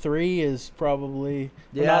like a 3 is probably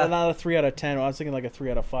not a 3 out of 10. I was thinking like a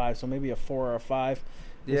 3 out of 5. So maybe a 4 or a 5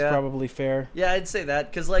 is probably fair. Yeah, I'd say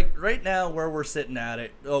that because like right now where we're sitting at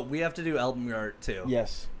it, we have to do album art too.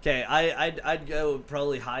 Yes. Okay, I'd go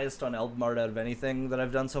probably highest on album art out of anything that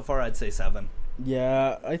I've done so far. I'd say 7.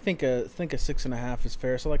 Yeah, I think a 6.5 is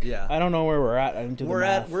fair. So like, I don't know where we're at. I didn't do the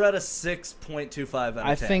math. We're at a 6.25 out of 10.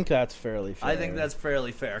 I think that's fairly fair. I think that's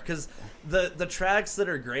fairly fair because the tracks that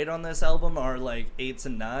are great on this album are like 8s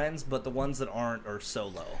and 9s, but the ones that aren't are so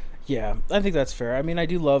low. Yeah, I think that's fair. I mean, I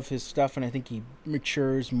do love his stuff, and I think he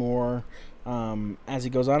matures more as he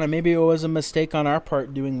goes on. And maybe it was a mistake on our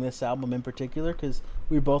part doing this album in particular because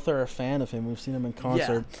we both are a fan of him. We've seen him in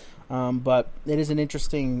concert. Yeah. But it is an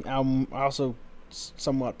interesting album. I also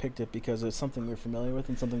somewhat picked it because it's something we're familiar with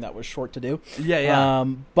and something that was short to do. Yeah.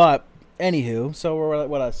 But anywho, so we're at,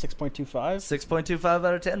 what, a 6.25? 6.25 out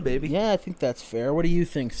of 10, baby. Yeah, I think that's fair. What do you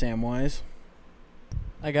think, Samwise?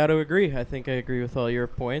 I got to agree. I think I agree with all your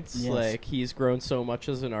points. Yes. Like, he's grown so much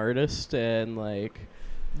as an artist, and, like,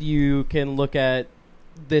 you can look at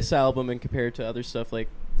this album and compare it to other stuff. Like,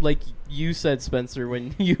 like you said, Spencer,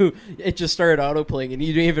 when it just started autoplaying and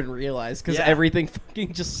you didn't even realize because everything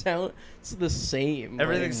fucking just sounds the same.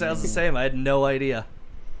 Everything sounds the same. I had no idea.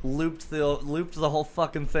 Looped the whole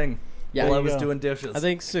fucking thing while I was doing dishes. I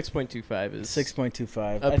think 6.25 is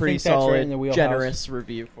 6.25. a pretty solid, generous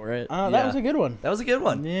review for it. That was a good one. That was a good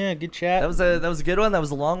one. Yeah, good chat. That was a good one. That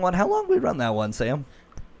was a long one. How long did we run that one, Sam?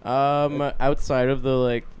 Outside of the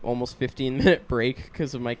like almost 15-minute break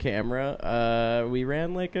because of my camera, we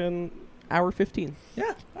ran like an hour 15.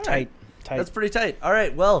 Yeah, tight. That's pretty tight. All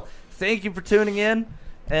right, well, thank you for tuning in,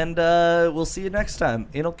 and we'll see you next time.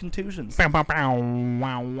 Anal contusions.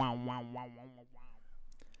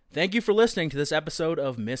 Thank you for listening to this episode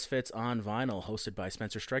of Misfits on Vinyl, hosted by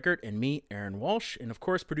Spencer Strikert and me, Aaron Walsh, and of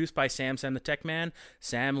course produced by Sam the Tech Man,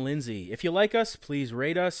 Sam Lindsay. If you like us, please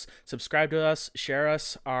rate us, subscribe to us, share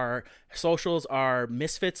us. Our socials are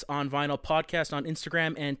Misfits on Vinyl Podcast on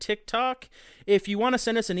Instagram and TikTok. If you want to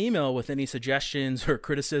send us an email with any suggestions or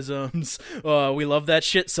criticisms, we love that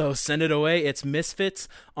shit, so send it away. It's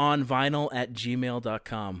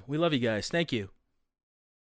misfitsonvinyl@gmail.com. We love you guys. Thank you.